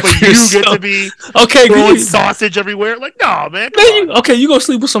respect sweet, for yourself. You get to be throwing sausage everywhere. Like, no, man. You go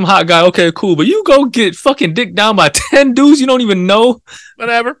sleep with some hot guy. Okay, cool. But you go get fucking dick down by 10 dudes you don't even know.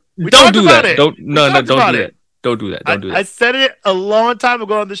 Whatever. Don't do that. Don't do that. Don't do that. I said it a long time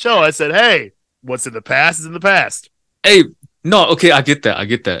ago on the show. I said, hey, what's in the past is in the past. Hey, no, okay, I get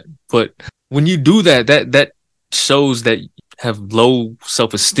that. But when you do that shows that you have low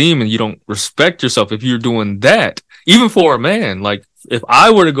self-esteem and you don't respect yourself if you're doing that. Even for a man, like if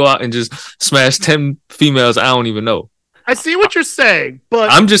I were to go out and just smash 10 females I don't even know. I see what you're saying, but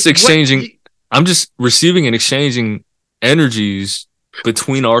I'm just receiving and exchanging energies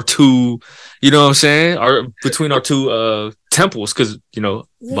between our two, you know what I'm saying? Between our two temples, because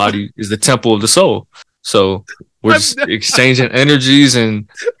body is the temple of the soul. So we're just exchanging energies and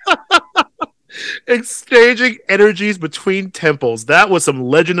exchanging energies between temples. That was some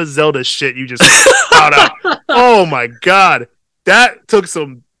Legend of Zelda shit you just found out. Oh my god. That took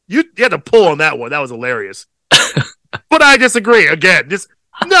some you had to pull on that one. That was hilarious. But I disagree. Again,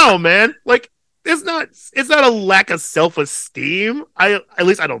 no, man. Like, it's not a lack of self-esteem. At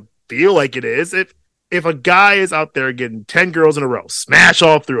least I don't feel like it is. If a guy is out there getting 10 girls in a row, smash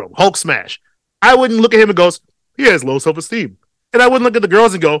all through them, Hulk smash, I wouldn't look at him and go, he has low self-esteem. And I wouldn't look at the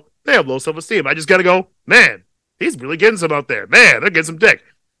girls and go, they have low self-esteem. I just got to go, man, he's really getting some out there. Man, they're getting some dick.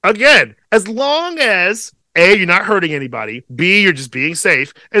 Again, as long as, A, you're not hurting anybody, B, you're just being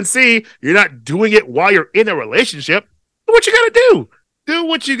safe, and C, you're not doing it while you're in a relationship, do what you got to do. Do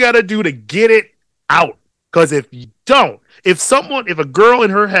what you got to do to get it out. Because if you don't, if a girl in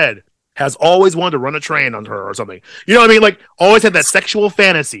her head has always wanted to run a train on her or something, you know what I mean? Like, always had that sexual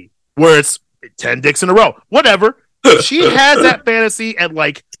fantasy where it's 10 dicks in a row, whatever. She has that fantasy at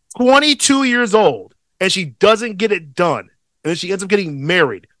like 22 years old and she doesn't get it done. And then she ends up getting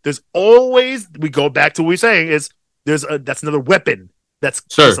married. There's always, we go back to what we're saying is that's another weapon. That's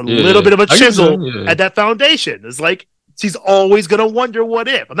just a little bit of a chisel at that foundation. It's like, she's always going to wonder what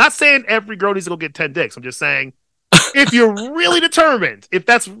if. I'm not saying every girl needs to go get 10 dicks. I'm just saying, if you're really determined, if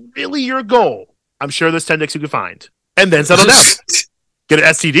that's really your goal, I'm sure there's 10 dicks you can find. And then settle down. Get an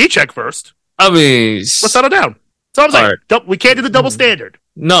STD check first. I mean, let's settle down. So I'm saying, we can't do the double standard.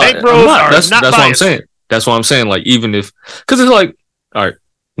 No, that's what I'm saying. That's what I'm saying. Like, even if, because it's like, all right,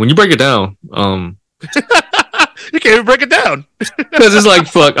 when you break it down, you can't even break it down because it's like,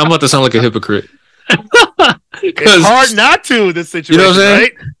 fuck, I'm about to sound like a hypocrite. It's hard not to this situation, you know what I'm saying?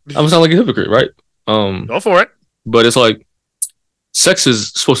 Right? I'm gonna sound like a hypocrite, right? Go for it. But it's like, sex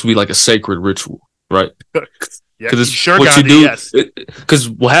is supposed to be like a sacred ritual, right? Because it's sure what you do. Because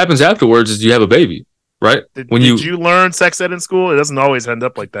what happens afterwards is you have a baby, right? Did you learn sex ed in school? It doesn't always end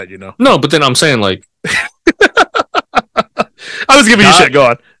up like that, you know. No, but then I'm saying, like, I was giving you shit. Go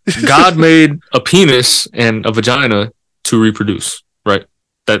on. God made a penis and a vagina to reproduce, right?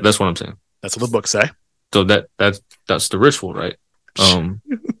 That's what I'm saying. That's what the books say. So that's the ritual, right?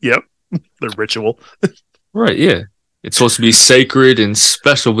 Yep, the ritual. Right, yeah. It's supposed to be sacred and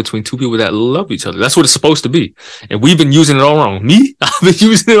special between two people that love each other. That's what it's supposed to be. And we've been using it all wrong. Me? I've been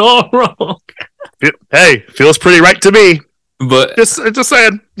using it all wrong. Hey, feels pretty right to me. But just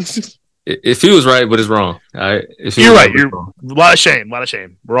saying. It feels right, but it's wrong. You're right. You're a lot of shame.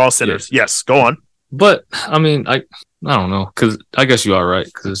 We're all sinners. Yeah. Yes, go on. But I mean, I don't know, because I guess you are right,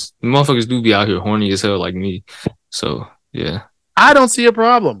 because motherfuckers do be out here horny as hell like me. So yeah, I don't see a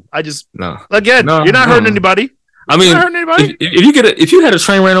problem. I just you're not hurting anybody. I mean, Not hurting anybody. if you had a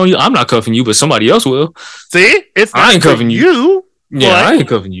train ran on you, I'm not cuffing you, but somebody else will. See, it's not I ain't cuffing you. Yeah, I ain't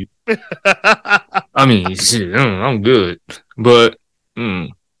cuffing you. I mean, shit, I'm good, but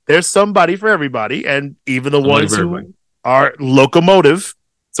there's somebody for everybody, and even the Somebody ones for who everybody. are locomotive,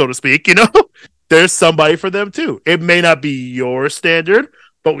 so to speak, there's somebody for them too. It may not be your standard,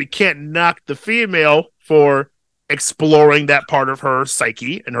 but we can't knock the female for exploring that part of her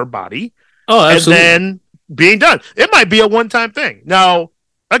psyche and her body, oh, absolutely. and then being done. It might be a one-time thing. Now,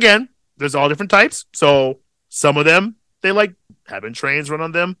 again, there's all different types. So some of them, they like having trains run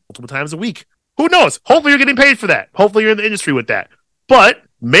on them multiple times a week. Who knows? Hopefully you're getting paid for that. Hopefully you're in the industry with that. But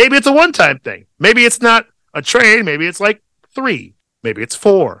maybe it's a one-time thing. Maybe it's not a train. Maybe it's like 3. Maybe it's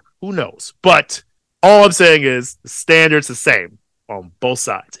 4. Who knows? But all I'm saying is the standard's the same on both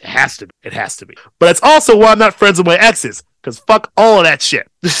sides. It has to be. It has to be. But it's also why I'm not friends with my exes, because fuck all of that shit.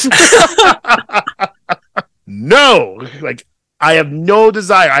 No. Like, I have no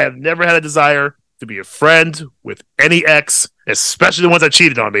desire. I have never had a desire to be a friend with any ex, especially the ones that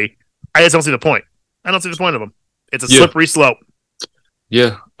cheated on me. I just don't see the point. I don't see the point of them. It's a slippery slope.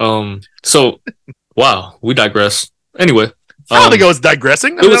 Yeah. So, wow, we digress. Anyway, I don't think I was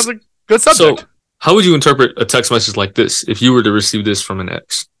digressing. That was a good subject. So, how would you interpret a text message like this if you were to receive this from an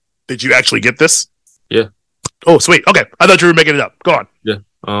ex? Did you actually get this? Yeah. Oh, sweet. Okay, I thought you were making it up. Go on. Yeah.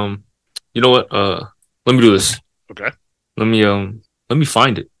 You know what? Let me do this. Okay. Let me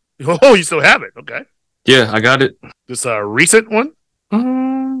find it. Oh, you still have it. Okay. Yeah, I got it. This recent one?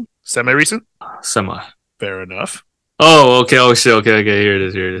 Semi-recent? Semi. Fair enough. Oh, okay. Oh, shit. Okay. Here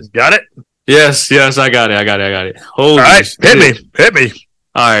it is. Got it? Yes, I got it. Holy All right, shit. hit me.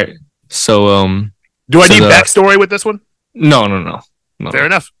 All right. So, do I says, need backstory with this one? No. Fair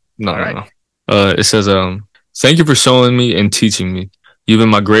enough. No, All right. no. It says, thank you for showing me and teaching me. You've been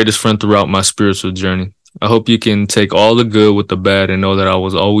my greatest friend throughout my spiritual journey. I hope you can take all the good with the bad and know that I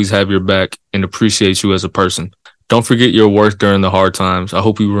will always have your back and appreciate you as a person. Don't forget your worth during the hard times. I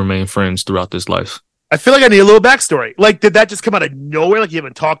hope we remain friends throughout this life. I feel like I need a little backstory. Like, did that just come out of nowhere? Like, you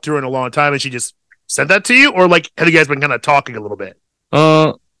haven't talked to her in a long time and she just sent that to you? Or, like, have you guys been kind of talking a little bit?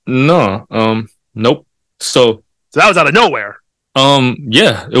 No. Nope. So that was out of nowhere.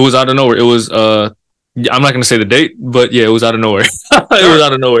 Yeah, it was out of nowhere. It was, I'm not going to say the date, but yeah, it was out of nowhere. It was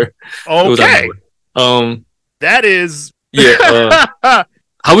out of nowhere. Okay. That is. Yeah.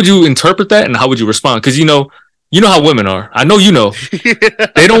 How would you interpret that and how would you respond? Because, you know how women are. I know you know.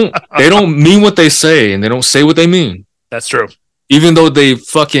 They don't mean what they say and they don't say what they mean. That's true. Even though they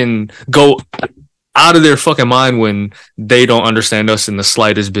fucking go out of their fucking mind when they don't understand us in the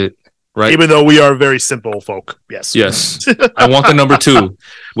slightest bit, right? Even though we are very simple folk. Yes. I want the number 2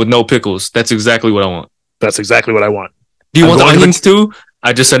 with no pickles. That's exactly what I want. That's exactly what I want. Do you want the onions too?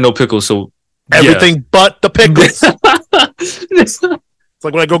 I just said no pickles, so everything but the pickles. It's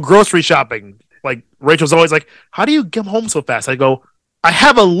like when I go grocery shopping. Like, Rachel's always like, how do you get home so fast? I go, I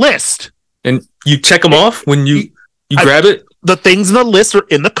have a list. And you check them off when you grab it? The things in the list are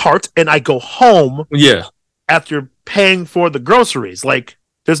in the cart, and I go home after paying for the groceries. Like,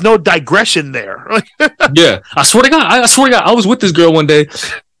 there's no digression there. Yeah. I swear to God, I was with this girl one day.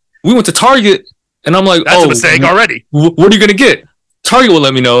 We went to Target, and I'm like, that's a mistake already. What are you going to get? Target will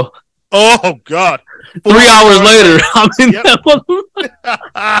let me know. Oh, God. 3 hours later, I'm in that.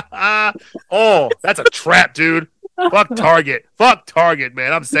 Oh, that's a trap, dude. Fuck Target,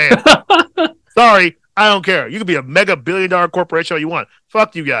 man. I'm saying. Sorry, I don't care. You could be a mega billion-dollar corporation all you want.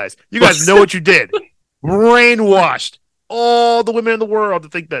 Fuck you guys. You guys know what you did. Brainwashed all the women in the world to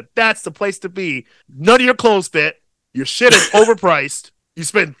think that that's the place to be. None of your clothes fit. Your shit is overpriced. You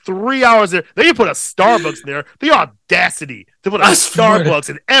spend 3 hours there. Then you put a Starbucks in there. The audacity to put a Starbucks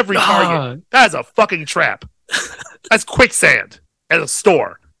in every Target. That is a fucking trap. That's quicksand at a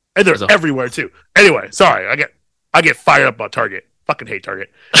store. And they're everywhere too. Anyway, sorry. I get fired up about Target. Fucking hate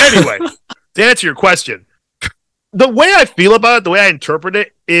Target. Anyway, to answer your question, the way I feel about it, the way I interpret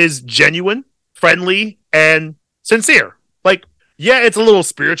it is genuine, friendly, and sincere. Like, yeah, it's a little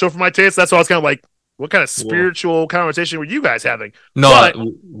spiritual for my taste. That's why I was kind of like, what kind of spiritual conversation were you guys having? No,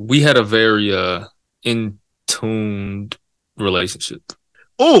 we had a very in-tuned relationship.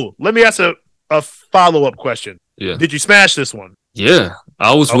 Oh, let me ask a follow-up question. Yeah. Did you smash this one? Yeah.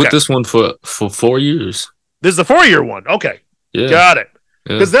 I was with this one for 4 years. This is a 4-year one. Okay. Yeah. Got it.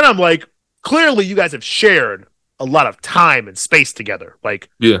 Because then I'm like, clearly you guys have shared a lot of time and space together. Like,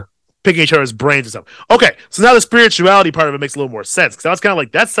 picking each other's brains and stuff. Okay. So now the spirituality part of it makes a little more sense. Because I was kind of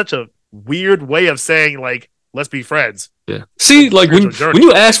like, that's such a weird way of saying, like, let's be friends. Yeah. See, like, when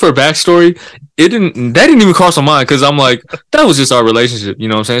you ask for a backstory, that didn't even cross my mind because I'm like, that was just our relationship. You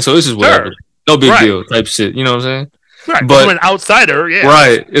know what I'm saying? So it's just whatever. Sure. no big Right. deal type shit. You know what I'm saying? Right. But- From an outsider, yeah.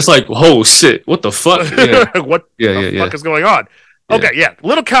 Right. It's like, oh shit, what the fuck? Yeah. What Yeah, the yeah, fuck is going on? Yeah. Okay, yeah.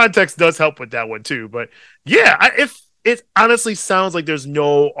 Little context does help with that one too. But yeah, if it honestly sounds like there's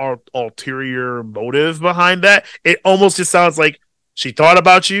no ulterior motive behind that. It almost just sounds like she thought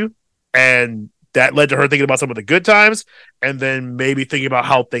about you, and that led to her thinking about some of the good times, and then maybe thinking about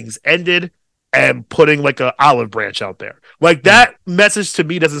how things ended and putting like a olive branch out there. Like that message to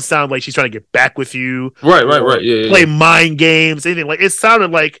me doesn't sound like she's trying to get back with you. Right. or Yeah. Play mind games, anything. Like it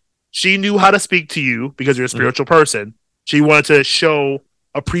sounded like she knew how to speak to you because you're a spiritual person. She wanted to show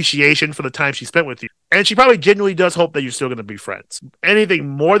appreciation for the time she spent with you. And she probably genuinely does hope that you're still going to be friends. Anything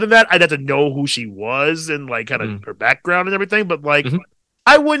more than that, I'd have to know who she was and like kind of her background and everything. But like,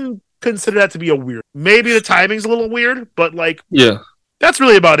 I wouldn't consider that to be a weird. Maybe the timing's a little weird, but like, Yeah. that's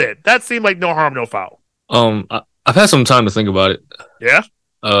really about it. That seemed like no harm, no foul. I've had some time to think about it. Yeah.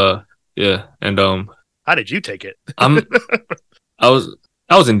 Yeah. And How did you take it? I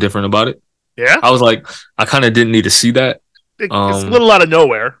was indifferent about it. Yeah. I was like, I kind of didn't need to see that. It's a little out of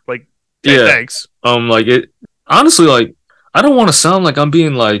nowhere. Like, hey, Yeah. thanks. Like it honestly, like I don't want to sound like I'm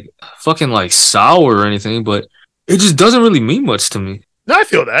being like fucking like sour or anything, but it just doesn't really mean much to me. No, I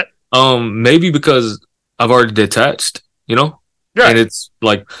feel that. Maybe because I've already detached, you know? Right. And it's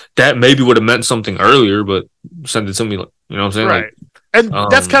like that maybe would have meant something earlier, but send it to me, like, you know what I'm saying? Right. Like, And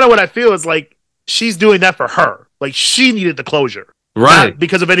that's kind of what I feel is like she's doing that for her. Like she needed the closure. right. Not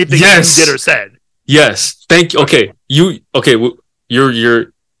because of anything Yes. you did or said. Yes. Thank you. Okay.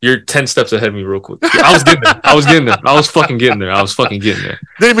 You're 10 steps ahead of me real quick. I was getting there. I was fucking getting there.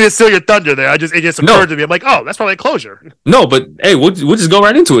 Didn't mean to steal your thunder there. It just occurred to me. I'm like, oh, that's probably a closure. No, but hey, we'll just go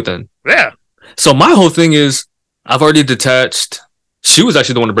right into it then. Yeah. So my whole thing is I've already detached. She was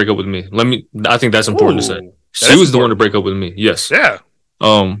actually the one to break up with me. I think that's important to say. Ooh, She was the one to break up with me. Yes. Yeah.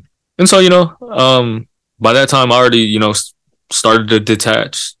 And so, by that time I already, started to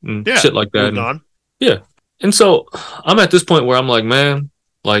detach and Yeah. shit like that. Moved on. And so I'm at this point where I'm like, man,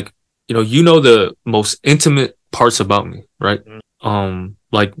 like, the most intimate parts about me, right?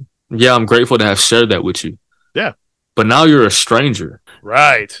 Like, yeah, I'm grateful to have shared that with you. Yeah. But now you're a stranger.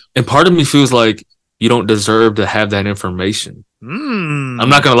 Right. And part of me feels like you don't deserve to have that information. I'm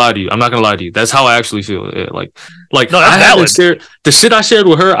not gonna lie to you. That's how I actually feel. Yeah, like No, that's I haven't valid. shared the shit I shared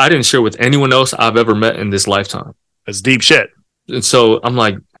with her. I didn't share with anyone else I've ever met in this lifetime. That's deep shit. And so I'm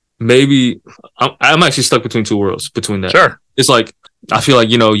like, maybe I'm actually stuck between two worlds. Between that, Sure. it's like I feel like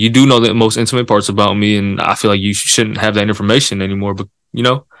you do know the most intimate parts about me, and I feel like you shouldn't have that information anymore. But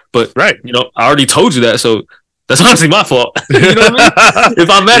Right. I already told you that, so that's honestly my fault. You know what I mean? If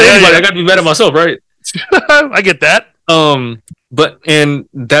I'm mad at Yeah, anybody, yeah. I got to be mad at myself, right? I get that. And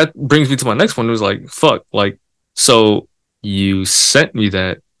that brings me to my next one. It was like, fuck, like, so you sent me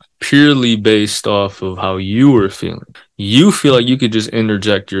that purely based off of how you were feeling. You feel like you could just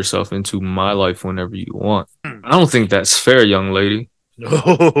interject yourself into my life whenever you want. I don't think that's fair, young lady,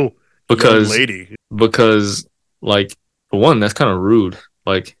 No. because Young lady. like, for one, that's kind of rude.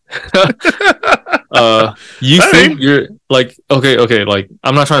 Like, you I think mean- you're like, okay, like,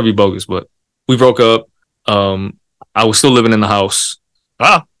 I'm not trying to be bogus, but we broke up. I was still living in the house.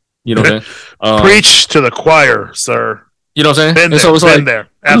 Ah. You know what I'm saying? Preach to the choir, sir. You know what I'm saying? Been And there. so it's Been like, there.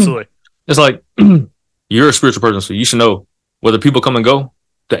 Absolutely. it's like you're a spiritual person, so you should know whether people come and go,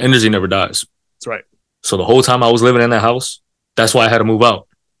 the energy never dies. That's right. So the whole time I was living in that house, that's why I had to move out.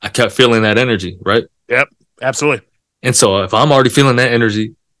 I kept feeling that energy, right? Absolutely. And so if I'm already feeling that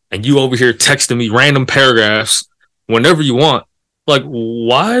energy and you over here texting me random paragraphs whenever you want, like,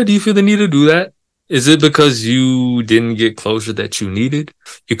 why do you feel the need to do that? Is it because you didn't get closure that you needed?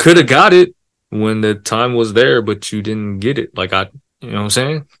 You could have got it when the time was there, but you didn't get it. Like, you know what I'm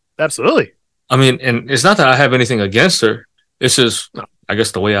saying? Absolutely. I mean, and it's not that I have anything against her. It's just, I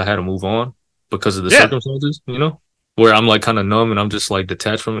guess, the way I had to move on because of the Yeah. circumstances, where I'm like kind of numb and I'm just like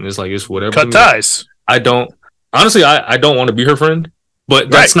detached from it. And it's like, it's whatever. to Cut me. ties. I don't want to be her friend, but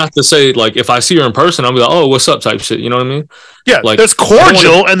that's not to say, like, if I see her in person, I'll be like, oh, what's up type shit. You know what I mean? Yeah. Like, there's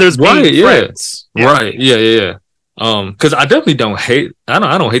cordial and there's being Right, yeah. friends. Yeah. Right. Yeah. Cause I definitely don't hate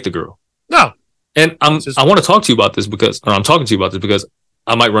the girl. No. And I want to talk to you about this I'm talking to you about this because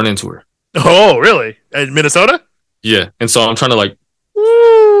I might run into her. Oh, really? In Minnesota? Yeah. And so I'm trying to like,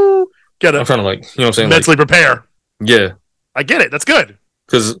 Woo! Gotta you know what I'm saying? Like, mentally prepare. yeah. I get it. That's good.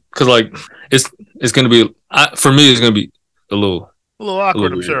 Cause like it's going to be, for me, it's going to be a little A little awkward,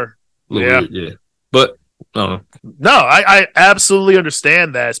 little I'm sure. weird. Yeah. But I don't know. No, I absolutely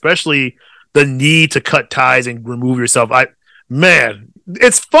understand that, especially the need to cut ties and remove yourself.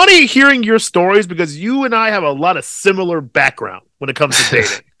 It's funny hearing your stories because you and I have a lot of similar background when it comes to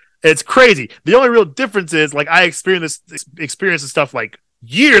dating. It's crazy. The only real difference is like I experienced this stuff like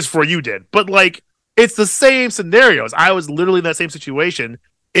years before you did, but like it's the same scenarios. I was literally in that same situation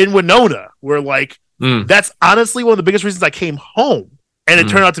in Winona, where like that's honestly one of the biggest reasons I came home, and it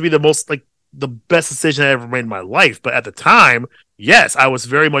turned out to be the best decision I ever made in my life. But at the time, yes, I was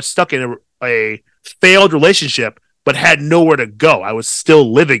very much stuck in a failed relationship, but had nowhere to go. I was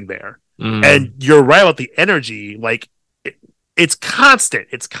still living there. And you're right about the energy. Like it's constant.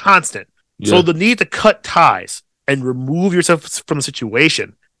 It's constant. Yeah. So the need to cut ties and remove yourself from the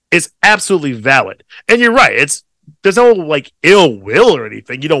situation is absolutely valid. And you're right. There's no like ill will or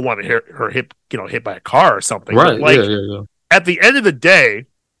anything. You don't want to hear her hit by a car or something. Right. But, like, yeah. At the end of the day,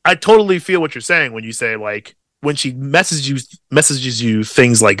 I totally feel what you're saying when you say like when she messages you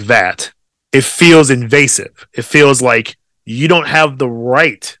things like that, it feels invasive. It feels like you don't have the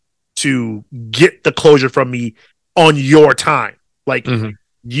right to get the closure from me on your time. Like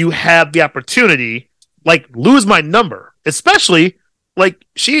you have the opportunity, like lose my number, especially like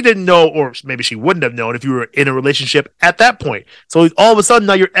she didn't know, or maybe she wouldn't have known if you were in a relationship at that point. So all of a sudden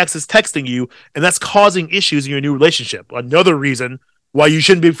now your ex is texting you, and that's causing issues in your new relationship. Another reason why you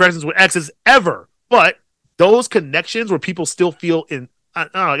shouldn't be friends with exes ever. But those connections where people still feel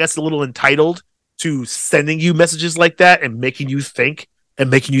I guess a little entitled to sending you messages like that and making you think and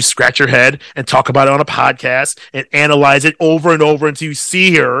making you scratch your head and talk about it on a podcast and analyze it over and over until you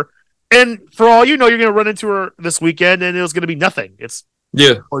see her. And for all you know, you're going to run into her this weekend and it was going to be nothing.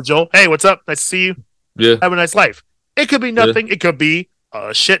 Or Joel, hey, what's up? Nice to see you. Yeah. Have a nice life. It could be nothing. Yeah. It could be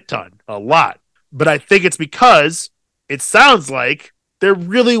a shit ton, a lot. But I think it's because it sounds like there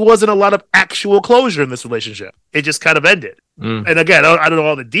really wasn't a lot of actual closure in this relationship. It just kind of ended. And again, I don't know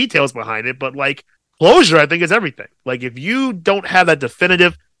all the details behind it, but like closure, I think, is everything. Like if you don't have that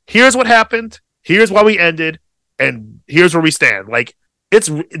definitive, here's what happened, here's why we ended, and here's where we stand. Like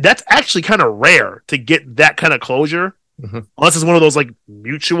that's actually kind of rare to get that kind of closure, unless it's one of those like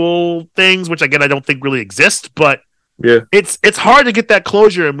mutual things, which again I don't think really exist. But yeah, it's hard to get that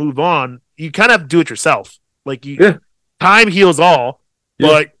closure and move on. You kind of have to do it yourself. Like time heals all.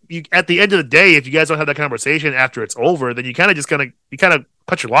 But at the end of the day, if you guys don't have that conversation after it's over, then you kind of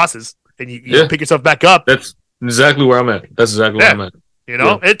cut your losses and you pick yourself back up. That's exactly where I'm at. Where I'm at. You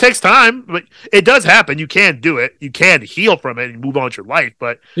know, it takes time, but it does happen. You can do it. You can heal from it and move on with your life.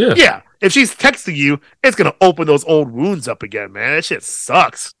 But if she's texting you, it's gonna open those old wounds up again, man. That shit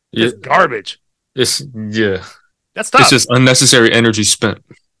sucks. It's garbage. That's tough. It's just unnecessary energy spent.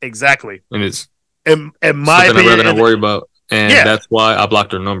 Exactly. And it's in my opinion, I'd rather not worry about. And that's why I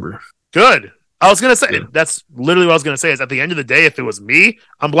blocked her number. Good. I was going to say, that's literally what I was going to say, is at the end of the day, if it was me,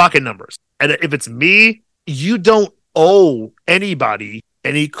 I'm blocking numbers. And if it's me, you don't owe anybody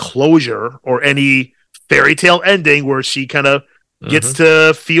any closure or any fairy tale ending where she kind of gets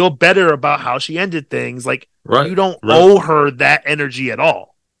to feel better about how she ended things. Like, you don't owe her that energy at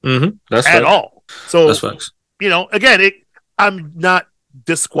all. That's at all. So, that's facts. You know, again, I'm not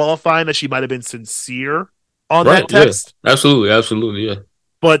disqualifying that she might have been sincere on that text. Yeah. Absolutely, yeah.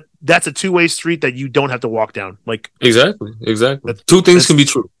 But that's a two-way street that you don't have to walk down. Like exactly. Two things can be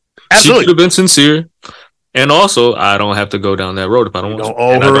true. Absolutely. She could have been sincere, and also I don't have to go down that road if I don't want to. Don't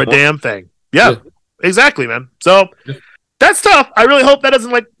owe her a damn thing. Yeah, exactly, man. So that's tough. I really hope that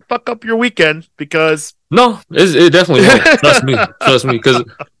doesn't like fuck up your weekend because it definitely won't. Trust me, because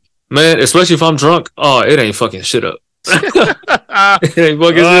man, especially if I'm drunk, it ain't fucking shit up. It ain't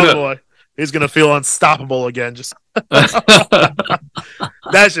fucking shit up. Boy. He's gonna feel unstoppable again. Just that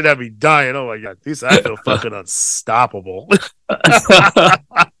should have me dying. Oh my god, I feel fucking unstoppable.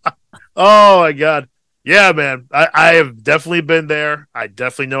 Oh my god, yeah, man. I have definitely been there. I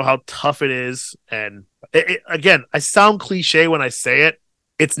definitely know how tough it is. And again, I sound cliche when I say it.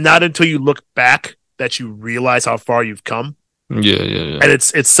 It's not until you look back that you realize how far you've come. Yeah. And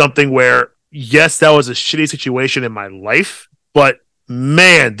it's something where yes, that was a shitty situation in my life, but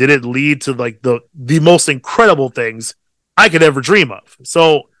man, did it lead to like the most incredible things I could ever dream of.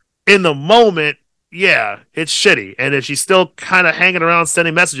 So in the moment, it's shitty. And if she's still kind of hanging around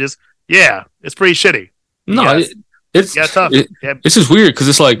sending messages, it's pretty shitty. No, it's tough. It's just weird because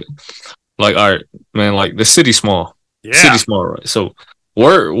it's like all right, man, like the city's small. Yeah. City's small, right? So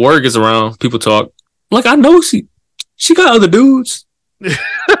word gets around, people talk. Like I know she got other dudes.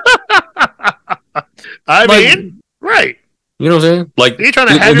 I mean, right. You know what I'm saying? Like you're trying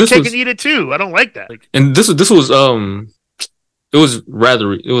to have your cake and eat it too. I don't like that. And this was it was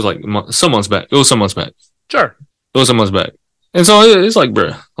like some months back. It was some months back. Sure. It was some months back. And so it's like,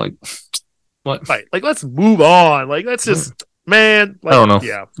 bruh, like what? Right. Like let's move on. Like let's just man. Like, I don't know.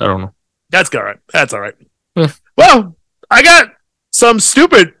 Yeah. I don't know. That's all right. That's all right. Well, I got Some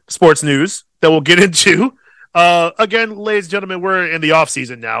stupid sports news that we'll get into. Again, ladies and gentlemen, we're in the off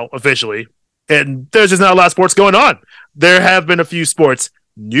season now officially, and there's just not a lot of sports going on. There have been a few sports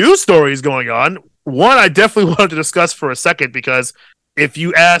news stories going on. One I definitely wanted to discuss for a second because if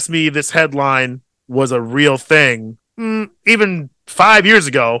you asked me this headline was a real thing, even 5 years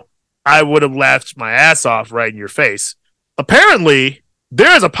ago, I would have laughed my ass off right in your face. Apparently,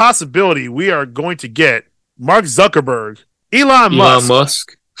 there is a possibility we are going to get Mark Zuckerberg, Elon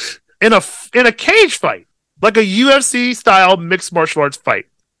Musk in a cage fight, like a UFC style mixed martial arts fight.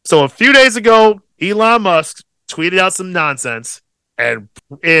 So a few days ago, Elon Musk tweeted out some nonsense and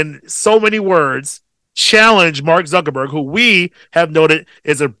in so many words challenged Mark Zuckerberg, who we have noted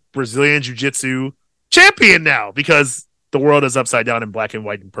is a Brazilian jiu-jitsu champion now because the world is upside down in black and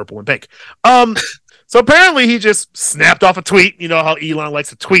white and purple and pink. So apparently he just snapped off a tweet, you know how Elon likes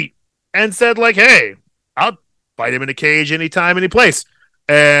to tweet, and said like, hey, I'll fight him in a cage anytime, any place.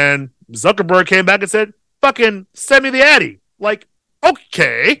 And Zuckerberg came back and said, fucking send me the Addy. Like,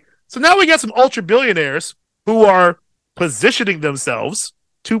 okay. So now we got some ultra billionaires who are positioning themselves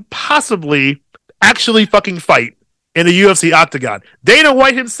to possibly actually fucking fight in a UFC octagon. Dana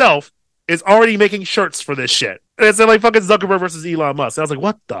White himself is already making shirts for this shit. And it's like fucking Zuckerberg versus Elon Musk. And I was like,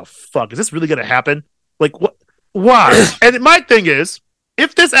 what the fuck? Is this really going to happen? Like, what? Why? And my thing is,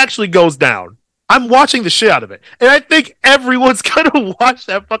 if this actually goes down, I'm watching the shit out of it. And I think everyone's going to watch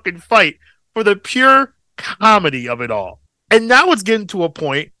that fucking fight for the pure comedy of it all. And now it's getting to a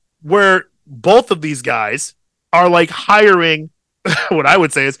point where both of these guys are like hiring what I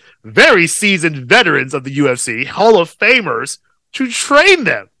would say is very seasoned veterans of the UFC, Hall of Famers, to train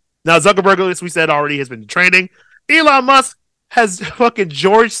them. Now, Zuckerberg, as we said already, has been training. Elon Musk has fucking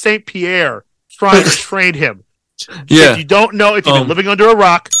George St. Pierre trying to train him. Yeah. If you don't know, if you've been living under a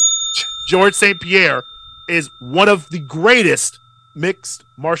rock, George St. Pierre is one of the greatest mixed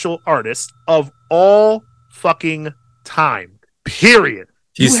martial artists of all fucking time. Period.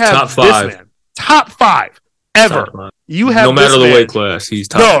 He's top five. Man, top five ever. Top five. You have no matter the weight class, he's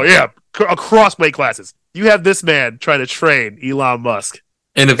top. No, yeah, across weight classes. You have this man trying to train Elon Musk.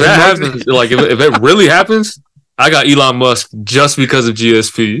 And if that happens, like if it really happens, I got Elon Musk just because of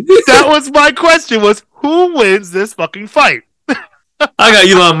GSP. That was my question: was who wins this fucking fight? I got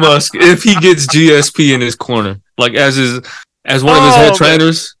Elon Musk if he gets GSP in his corner, like as one of his head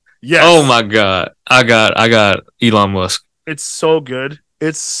trainers. Yes. Oh my god, I got Elon Musk. It's so good.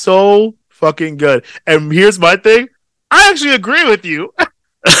 It's so fucking good. And here's my thing: I actually agree with you.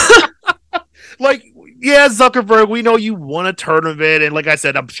 Like, yeah, Zuckerberg, we know you won a tournament, and like I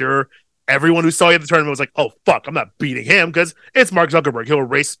said, I'm sure everyone who saw you at the tournament was like, "Oh fuck, I'm not beating him because it's Mark Zuckerberg. He'll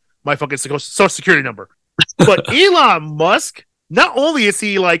erase my fucking social security number." But Elon Musk, not only is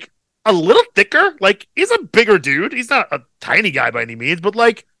he like a little thicker, like he's a bigger dude. He's not a tiny guy by any means, but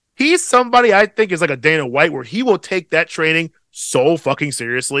like he's somebody I think is like a Dana White, where he will take that training so fucking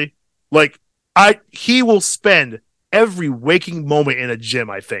seriously. Like he will spend every waking moment in a gym,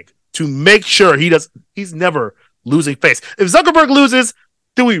 I think, to make sure he's never losing face. If Zuckerberg loses,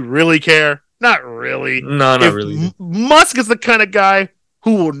 do we really care? Not really. No, not really. Musk is the kind of guy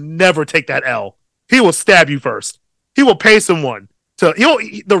who will never take that L. He will stab you first. He will pay someone to,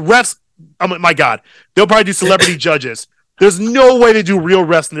 the refs, my God, they'll probably do celebrity judges. There's no way to do real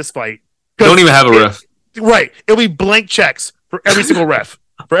refs in this fight. Don't even have a ref. Right. It'll be blank checks for every single ref.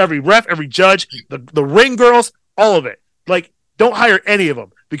 For every ref, every judge, the ring girls, all of it. Like, don't hire any of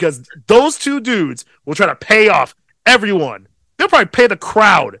them because those two dudes will try to pay off everyone. They'll probably pay the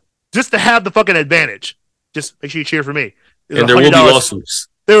crowd just to have the fucking advantage. Just make sure you cheer for me. And there will be lawsuits.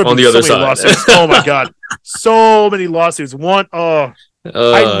 There will on be the other so many side. lawsuits. Oh my God. So many lawsuits. I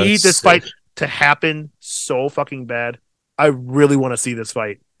need this fight to happen so fucking bad. I really want to see this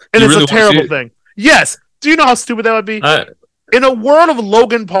fight. And it's a terrible thing. Yes. Do you know how stupid that would be? In a world of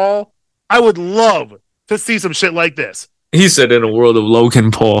Logan Paul, I would love to see some shit like this. He said in a world of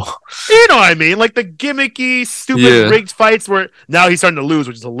Logan Paul. You know what I mean? Like the gimmicky, stupid, rigged fights where now he's starting to lose,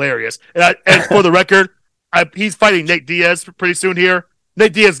 which is hilarious. And for the record, he's fighting Nate Diaz pretty soon here.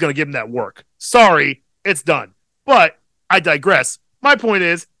 Nate Diaz is going to give him that work. Sorry, it's done. But I digress. My point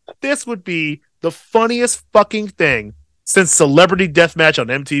is, this would be the funniest fucking thing since Celebrity Deathmatch on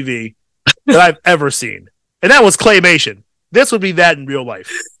MTV that I've ever seen. And that was claymation. This would be that in real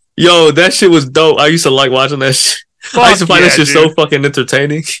life. Yo, that shit was dope. I used to like watching that shit. I used to find that shit so fucking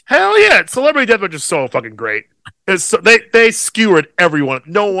entertaining. Hell yeah. Celebrity Deathmatch is so fucking great. They skewered everyone.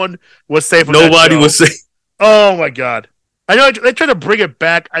 No one was safe on Nobody was safe. Oh my God. I know they tried to bring it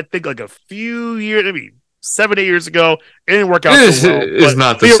back, I think like a few years, maybe 7-8 years ago. It didn't work out so well. It's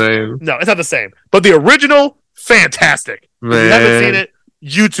not the same. No, it's not the same. But the original fantastic. Man. If you haven't seen it,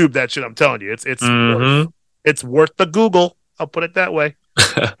 YouTube that shit. I'm telling you, it's worth the Google. I'll put it that way.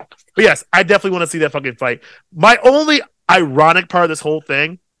 But yes, I definitely want to see that fucking fight. My only ironic part of this whole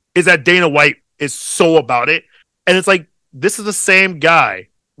thing is that Dana White is so about it, and it's like this is the same guy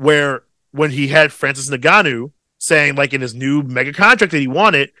where when he had Francis Ngannou saying like in his new mega contract that he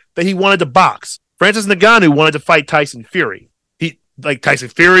wanted to box. Francis Ngannou wanted to fight Tyson Fury. Tyson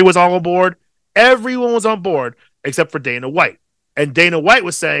Fury was all on board. Everyone was on board except for Dana White. And Dana White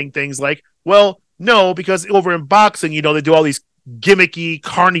was saying things like, well, no, because over in boxing, they do all these gimmicky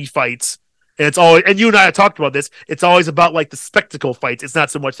carny fights. And it's always, and you and I have talked about this, it's always about like the spectacle fights. It's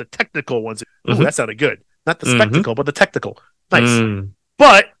not so much the technical ones. Ooh, that sounded good. Not the spectacle, but the technical. Nice.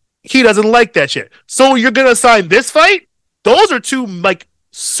 But he doesn't like that shit. So you're going to sign this fight? Those are two like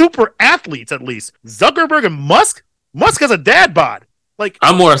super athletes, at least. Zuckerberg and Musk? Musk has a dad bod. Like,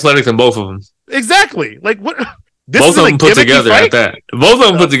 I'm more athletic than both of them. Exactly. Like what? Both of them put together at that. Both of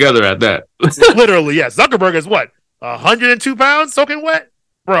them put together at that. Literally, yes. Zuckerberg is what? 102 pounds soaking wet?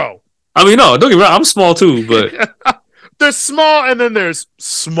 Bro. I mean, no, don't get me wrong. I'm small too, but there's small and then there's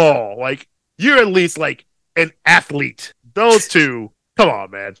small. Like, you're at least like an athlete. Those two, come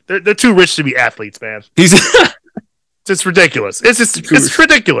on, man. They're too rich to be athletes, man. It's ridiculous. It's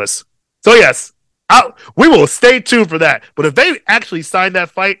ridiculous. So yes, we will stay tuned for that. But if they actually sign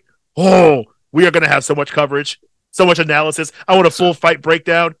that fight, we are going to have so much coverage, so much analysis. I want a full fight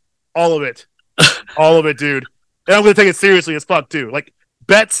breakdown, all of it, dude. And I'm going to take it seriously as fuck too. Like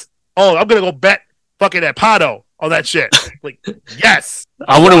bets. Oh, I'm going to go bet fucking at Pato on that shit. Like, yes.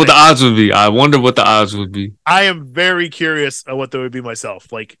 I wonder what the odds would be. I am very curious of what they would be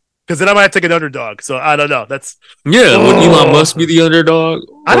myself. Like, because then I might take an underdog. So I don't know. Would Elon Musk be the underdog?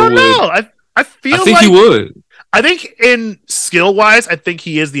 I don't know. I think he would. I think in skill wise, I think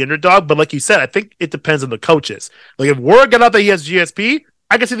he is the underdog. But like you said, I think it depends on the coaches. Like if word got out that he has GSP,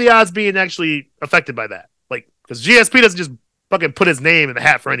 I can see the odds being actually affected by that. Like because GSP doesn't just fucking put his name in the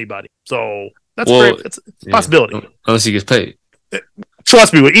hat for anybody. So that's great. It's a possibility. Unless he gets paid.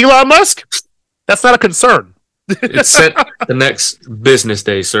 Trust me, with Elon Musk, that's not a concern. It's set the next business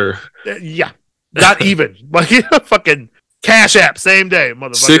day, sir. Yeah. Not even. Like fucking Cash App, same day,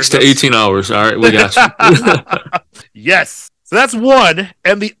 motherfucker. 6 to 18 hours. All right, we got you. Yes. So that's one.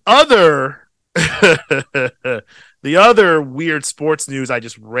 And the other the other weird sports news I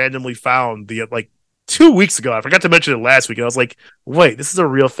just randomly found 2 weeks ago. I forgot to mention it last week. And I was like, wait, this is a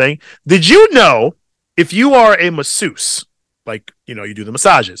real thing. Did you know if you are a masseuse, like, you do the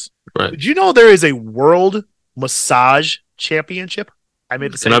massages. Right. Did you know there is a world massage championship? I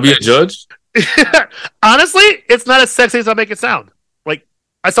made the same. Can I be a judge? Honestly, it's not as sexy as I make it sound. Like,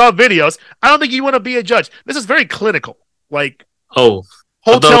 I saw videos. I don't think you want to be a judge. This is very clinical. Like, hotel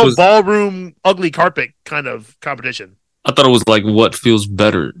ballroom, ugly carpet kind of competition. I thought it was like what feels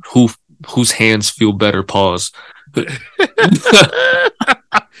better. Whose hands feel better? Pause.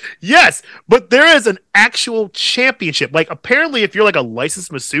 Yes, but there is an actual championship. Like, apparently, if you're like a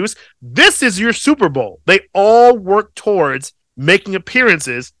licensed masseuse, this is your Super Bowl. They all work towards making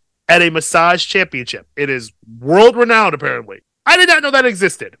appearances at a massage championship. It is world renowned, apparently. I did not know that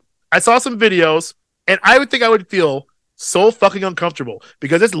existed. I saw some videos, and I would think I would feel so fucking uncomfortable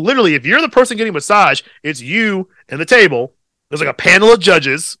because it's literally, if you're the person getting massage, it's you and the table. There's like a panel of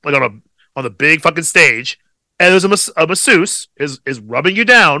judges, like on the big fucking stage. And there's a masseuse is rubbing you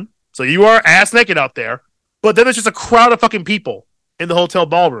down, so you are ass naked out there. But then there's just a crowd of fucking people in the hotel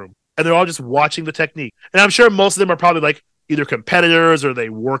ballroom, and they're all just watching the technique. And I'm sure most of them are probably like either competitors or they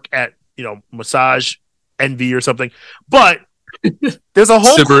work at Massage Envy or something. But there's a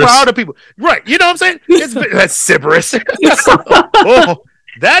whole crowd of people, right? You know what I'm saying? That's Sybaris.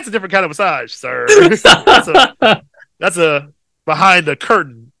 That's a different kind of massage, sir. That's a behind the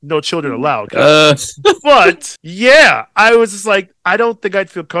curtain. No children allowed. But yeah, I was just like, I don't think I'd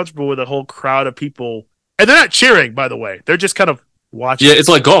feel comfortable with a whole crowd of people. And they're not cheering, by the way. They're just kind of watching. Yeah, it's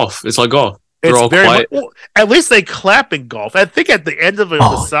like golf. They're all quiet. At least they clap in golf. I think at the end of a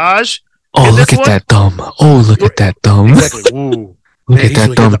massage. Look at that thumb. Look at that thumb. Exactly. Ooh. Look at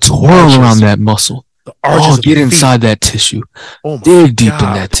that thumb. Twirl around that muscle. Get inside that tissue. Dig deep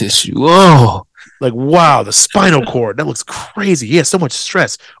in that tissue. Oh. Like, wow, the spinal cord. That looks crazy. He has so much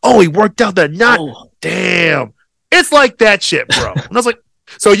stress. He worked out that knot. Damn. It's like that shit, bro. And I was like,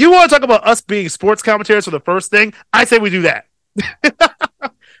 so you want to talk about us being sports commentators for the first thing? I say we do that.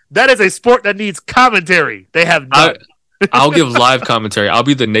 That is a sport that needs commentary. They have none. I'll give live commentary. I'll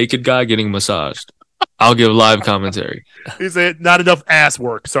be the naked guy getting massaged. I'll give live commentary. He said, not enough ass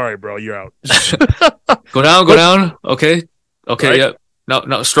work. Sorry, bro. You're out. Go down. Okay. Right? Yep.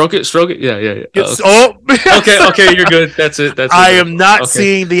 No, stroke it. Yeah. Okay, you're good. That's it. I am not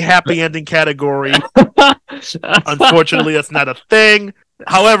seeing the happy ending category. Unfortunately, that's not a thing.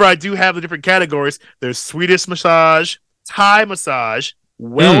 However, I do have the different categories. There's Swedish massage, Thai massage,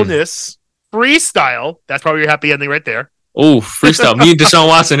 wellness, freestyle. That's probably your happy ending right there. Oh, freestyle. Me and Deshaun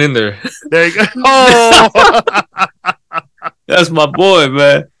Watson in there. There you go. Oh, that's my boy,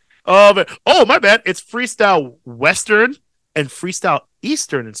 man. Oh, my bad. It's freestyle Western and freestyle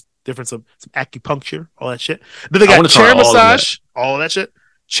Eastern. It's different. Some acupuncture, all that shit. Then they got chair massage, all of that shit.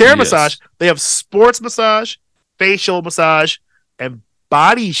 Chair massage. They have sports massage, facial massage, and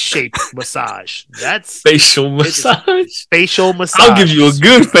body shape massage. That's facial massage. Facial massage. I'll give you a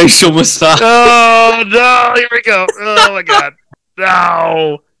good facial massage. Oh no! Here we go. Oh my god!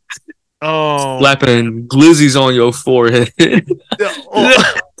 No. Oh. Slapping glizzies on your forehead.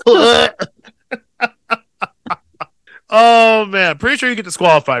 Oh man! Pretty sure you get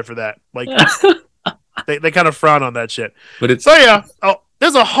disqualified for that. Like they kind of frown on that shit. But it's so yeah. Oh,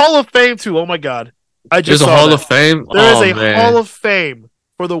 there's a Hall of Fame too. Oh my god! There's a Hall of Fame? There is a Hall of Fame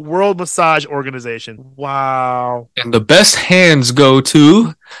for the World Massage Organization. Wow. And the best hands go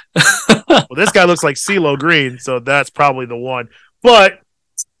to... Well, this guy looks like CeeLo Green, so that's probably the one. But,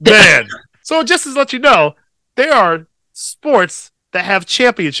 man. So just to let you know, there are sports that have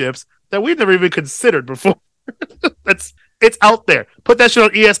championships that we've never even considered before. It's out there. Put that shit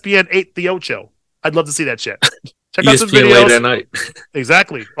on ESPN 8 The Ocho. I'd love to see that shit. Check out some videos. Late at night.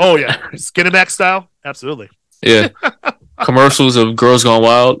 Exactly. Oh, yeah. Skinemax style? Absolutely. Yeah. Commercials of Girls Gone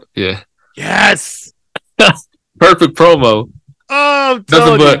Wild? Yeah. Yes. Perfect promo. Oh,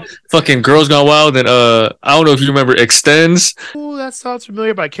 nothing but fucking Girls Gone Wild and I don't know if you remember Extends. Oh, that sounds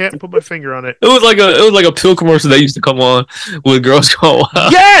familiar, but I can't put my finger on it. It was like a pill commercial that used to come on with Girls Gone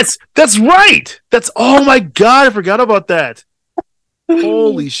Wild. Yes, that's right. Oh my god, I forgot about that.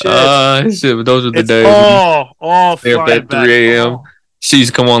 Holy shit! Shit, but those are the days. All they're up at 3 a.m. She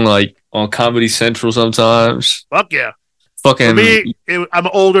used to come on on Comedy Central sometimes. Fuck yeah! Fucking. For me, I'm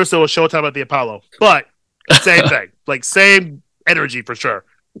older, so it was Showtime at the Apollo, but same thing, like same energy for sure.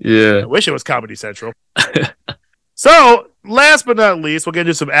 Yeah. I wish it was Comedy Central. So, last but not least, we'll get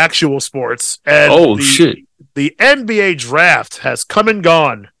into some actual sports. And shit! The NBA draft has come and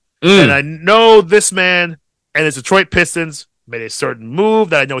gone, and I know this man and his Detroit Pistons made a certain move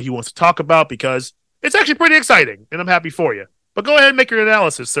that I know he wants to talk about because it's actually pretty exciting, and I'm happy for you. But go ahead and make your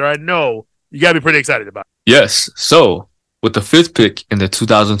analysis, sir. I know you got to be pretty excited about it. Yes. So, with the 5th pick in the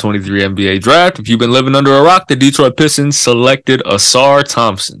 2023 NBA draft, if you've been living under a rock, the Detroit Pistons selected Ausar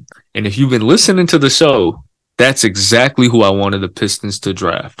Thompson. And if you've been listening to the show, that's exactly who I wanted the Pistons to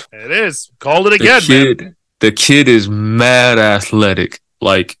draft. It is. Called it again, man. The kid is mad athletic.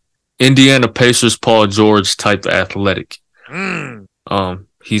 Like Indiana Pacers Paul George type athletic.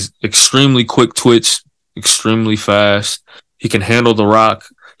 He's extremely quick twitch, extremely fast. He can handle the rock.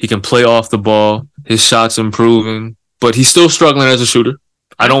 He can play off the ball. His shot's improving, but he's still struggling as a shooter.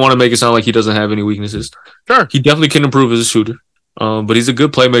 I don't want to make it sound like he doesn't have any weaknesses. Sure. He definitely can improve as a shooter. But he's a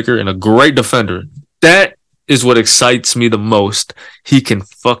good playmaker and a great defender. That is what excites me the most. He can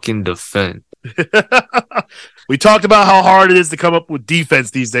fucking defend. We talked about how hard it is to come up with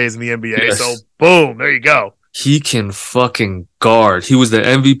defense these days in the NBA. Yes. So, boom, there you go. He can fucking guard. He was the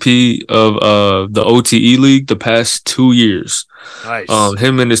MVP of the OTE league the past 2 years. Nice.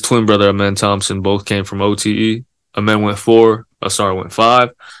 Him and his twin brother, Amen Thompson, both came from OTE. Amen went 4. Ausar went 5.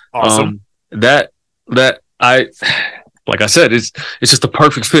 Awesome. Like I said, it's just a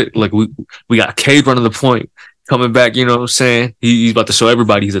perfect fit. Like we got Cade running the point, coming back, you know what I'm saying? He's about to show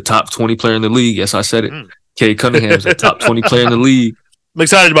everybody he's a top 20 player in the league. Yes, I said it. Cade Cunningham's a top 20 player in the league. I'm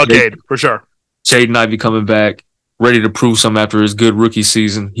excited about Cade, for sure. Jaden Ivey coming back, ready to prove something after his good rookie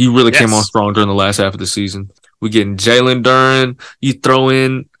season. He really came on strong during the last half of the season. We getting Jalen Duren. You throw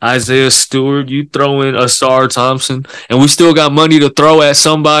in Isaiah Stewart. You throw in Ausar Thompson. And we still got money to throw at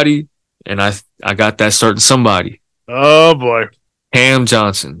somebody. And I got that certain somebody. Oh, boy. Cam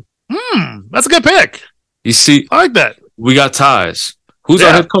Johnson. That's a good pick. You see, I like that. We got ties. Who's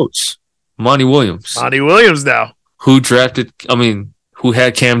our head coach? Monty Williams. Monty Williams now. Who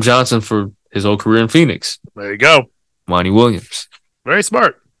had Cam Johnson for his whole career in Phoenix. There you go. Monty Williams. Very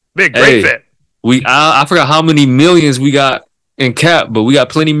smart. Great fit. I forgot how many millions we got in cap, but we got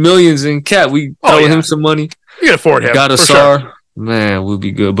plenty millions in cap. We throw him some money. You can afford him. Got Ausar. Sure. Man, we'll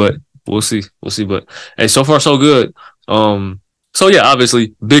be good, but we'll see. But hey, so far so good. So yeah,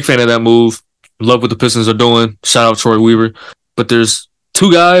 obviously, big fan of that move. Love what the Pistons are doing. Shout out Troy Weaver. But there's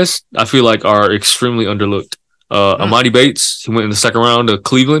 2 guys I feel like are extremely underlooked. Amani Bates, he went in the second round to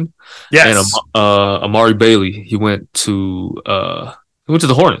Cleveland. Yes. And Amari Bailey, he went to He went to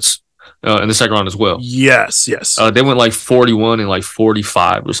the Hornets in the second round as well. Yes. They went like 41 and like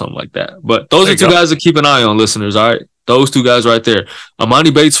 45 or something like that. But those are two guys to keep an eye on, listeners. All right, those two guys right there.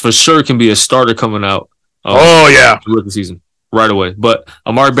 Amani Bates for sure can be a starter coming out. Rookie season right away. But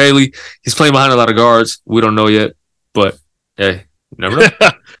Amari Bailey, he's playing behind a lot of guards. We don't know yet, but hey, you never know.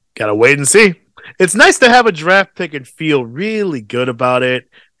 Gotta wait and see. It's nice to have a draft pick and feel really good about it,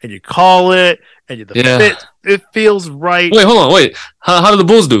 and you call it, and fit. It feels right. Wait, hold on. Wait, how did the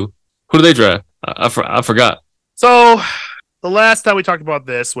Bulls do? Who did they draft? I forgot. So the last time we talked about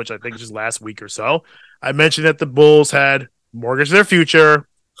this, which I think was just last week or so, I mentioned that the Bulls had mortgaged their future,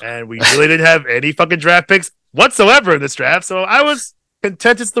 and we really didn't have any fucking draft picks whatsoever in this draft. So I was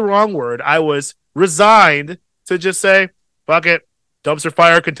content. It's the wrong word. I was resigned to just say, fuck it. Dumpster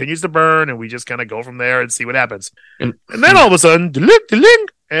fire continues to burn, and we just kind of go from there and see what happens. And then all of a sudden,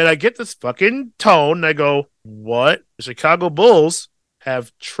 and I get this fucking tone, and I go, what? The Chicago Bulls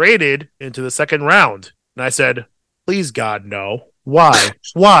have traded into the second round. And I said, please, God, no. Why?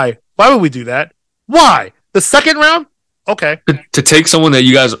 Why would we do that? Why? The second round? Okay. To take someone that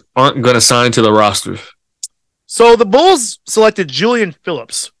you guys aren't going to sign to the roster. So the Bulls selected Julian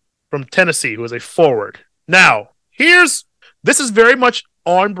Phillips from Tennessee, who is a forward. Now, this is very much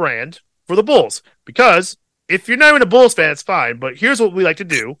on brand for the Bulls, because if you're not even a Bulls fan, it's fine. But here's what we like to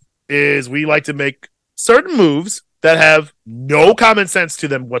do is we like to make certain moves that have no common sense to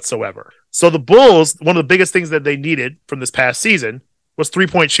them whatsoever. So the Bulls, one of the biggest things that they needed from this past season was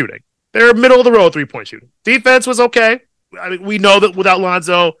 3-point shooting. They're middle of the road 3-point shooting. Defense was okay. I mean, we know that without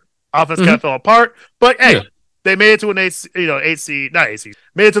Lonzo, offense kind of fell apart. But hey, they made it to an eight seed,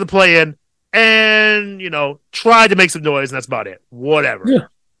 made it to the play-in, and tried to make some noise, and that's about it. Whatever.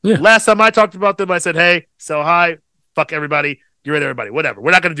 Yeah. Last time I talked about them, I said, "Hey, sell high, fuck everybody, get rid of everybody, whatever."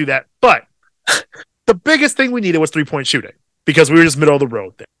 We're not going to do that. But the biggest thing we needed was 3-point shooting, because we were just middle of the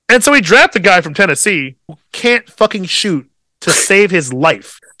road there. And so we drafted a guy from Tennessee who can't fucking shoot to save his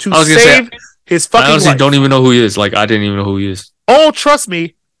life. His fucking life. I honestly don't even know who he is. Like, I didn't even know who he is. Oh, trust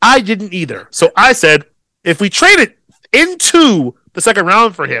me, I didn't either. So I said, if we traded into the second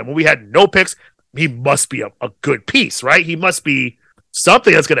round for him when we had no picks, he must be a good piece, right? He must be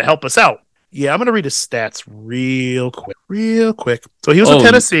something that's going to help us out. Yeah, I'm going to read his stats real quick. So he was in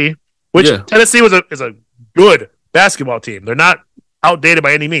Tennessee, which Tennessee is a good basketball team. They're not outdated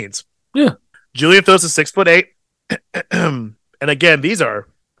by any means. Yeah. Julian Phillips is 6'8". And again, these are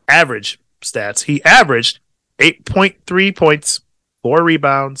average stats. He averaged 8.3 points, 4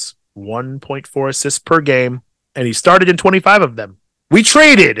 rebounds, 1.4 assists per game, and he started in 25 of them. We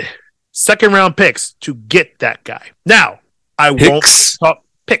traded second round picks to get that guy. Now, I won't talk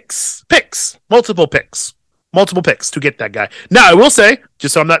picks, multiple picks to get that guy. Now, I will say,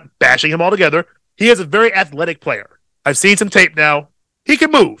 just so I'm not bashing him altogether, he is a very athletic player. I've seen some tape now. He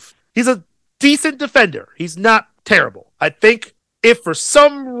can move. He's a decent defender. He's not terrible. I think if for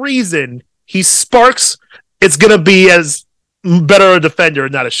some reason he sparks, it's going to be as better a defender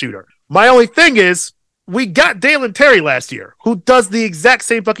and not a shooter. My only thing is, we got Dalen Terry last year, who does the exact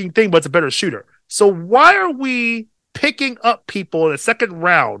same fucking thing, but it's a better shooter. So why are we picking up people in the second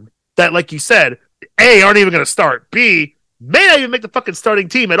round that, like you said, A, aren't even going to start, B, may not even make the fucking starting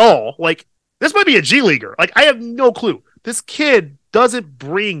team at all? Like, this might be a G leaguer. Like, I have no clue. This kid doesn't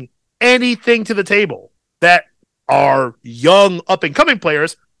bring anything to the table that our young up-and-coming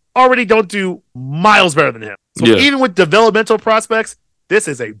players already don't do miles better than him. So even with developmental prospects, this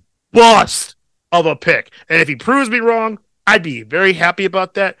is a bust of a pick. And if he proves me wrong, I'd be very happy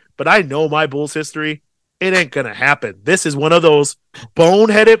about that. But I know my Bulls history. It ain't going to happen. This is one of those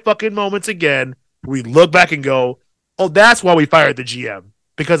boneheaded fucking moments again. We look back and go, oh, that's why we fired the GM,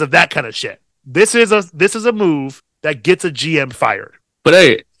 because of that kind of shit. This is a move that gets a GM fired. But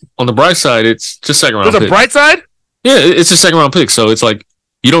hey, on the bright side, it's just second round. There's a bright side? Yeah, it's a second round pick. So it's like,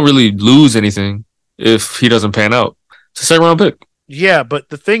 you don't really lose anything if he doesn't pan out. It's a second round pick. Yeah, but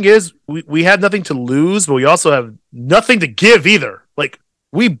the thing is, we have nothing to lose, but we also have nothing to give either. Like,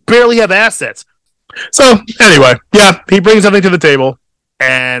 we barely have assets. So, anyway, yeah, he brings something to the table,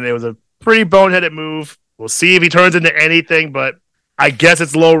 and it was a pretty boneheaded move. We'll see if he turns into anything, but I guess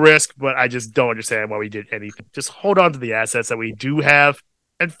it's low risk, but I just don't understand why we did anything. Just hold on to the assets that we do have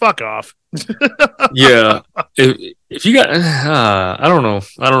and fuck off. Yeah. If you got, I don't know.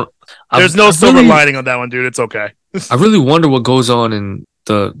 There's no silver lining on that one, dude. It's okay. I really wonder what goes on in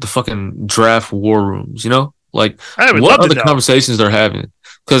the fucking draft war rooms, you know? Like, what other conversations they're having.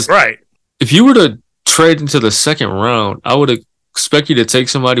 Because if you were to trade into the second round, I would expect you to take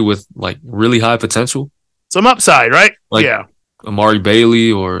somebody with, like, really high potential. Some upside, right? Like Amari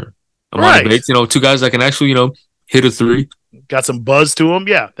Bailey or Amari Bates, you know, two guys that can actually, you know, hit a three. got some buzz to them,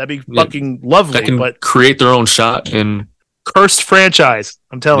 yeah, that'd be fucking lovely. That can but create their own shot and cursed franchise.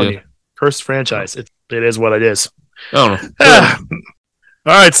 I'm telling you, cursed franchise. It is what it is. I don't know.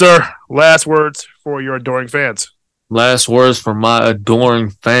 All right, sir. Last words for your adoring fans. Last words for my adoring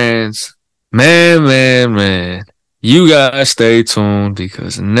fans. Man. You guys stay tuned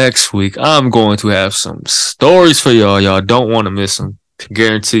because next week I'm going to have some stories for y'all. Y'all don't want to miss them.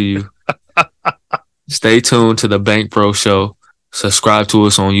 Guarantee you. Stay tuned to the Bank Bro Show. Subscribe to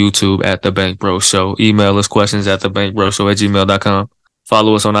us on YouTube at The Bank Bro Show. Email us questions at thebankbroshow@gmail.com.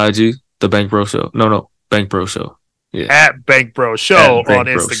 Follow us on IG, The Bank Bro Show. No, Bank Bro Show. Yeah. At Bank Bro Show Bank on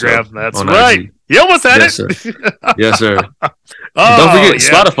Bro Instagram. Show That's on right. IG. You almost had Yes, it. sir. Yes, sir. Oh, Don't forget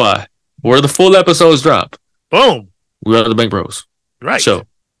Spotify, where the full episodes drop. Boom. We are the Bank Bros. Right. Show.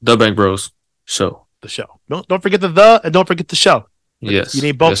 The Bank Bros Show. The show. Don't forget the and don't forget the show. Yes. You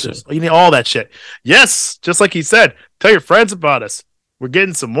need both. Yes, You need all that shit. Yes. Just like he said, tell your friends about us. We're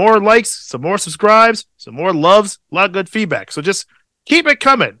getting some more likes, some more subscribes, some more loves, a lot of good feedback. So just keep it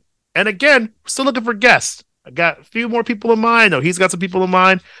coming. And again, we're still looking for guests. I got a few more people in mind. He's got some people in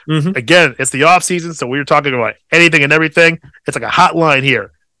mind. Mm-hmm. Again, it's the off season, so we were talking about anything and everything. It's like a hotline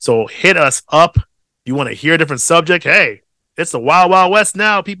here. So hit us up. You want to hear a different subject? Hey, it's the Wild Wild West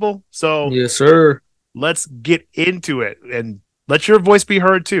now, people. So Yes, sir. let's get into it and let your voice be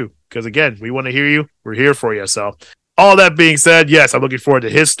heard too. Because again, we want to hear you. We're here for you. So all that being said, yes, I'm looking forward to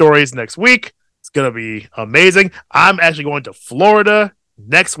his stories next week. It's gonna be amazing. I'm actually going to Florida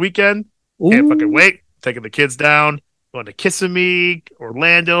next weekend. Can't fucking wait. Taking the kids down, going to Kissimmee,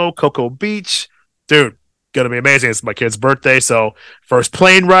 Orlando, Cocoa Beach. Dude, gonna be amazing. It's my kid's birthday, so first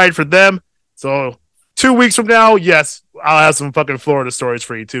plane ride for them. So 2 weeks from now, yes, I'll have some fucking Florida stories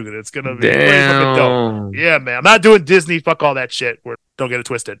for you too. Cause it's gonna be pretty fucking dope. Yeah, man. I'm not doing Disney. Fuck all that shit. Don't get it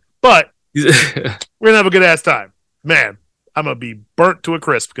twisted. But we're gonna have a good ass time, man. I'm gonna be burnt to a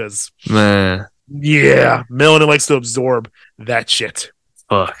crisp because Melanin likes to absorb that shit.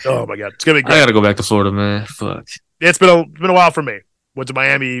 Fuck. Oh my god, it's gonna be great. I gotta go back to Florida, man. Fuck. It's been a while for me. Went to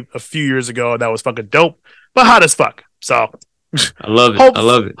Miami a few years ago, and that was fucking dope, but hot as fuck. So I love it. I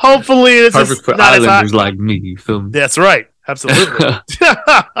love it. Hopefully, it's perfect for not islanders like me. You feel me? That's right. Absolutely.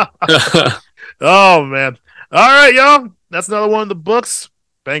 Oh man. All right, y'all. That's another one of the books.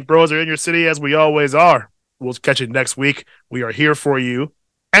 Bank Bros are in your city as we always are. We'll catch you next week. We are here for you,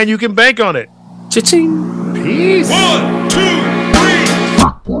 and you can bank on it. Cha-ching. Peace. 1, 2,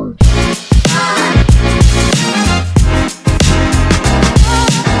 3.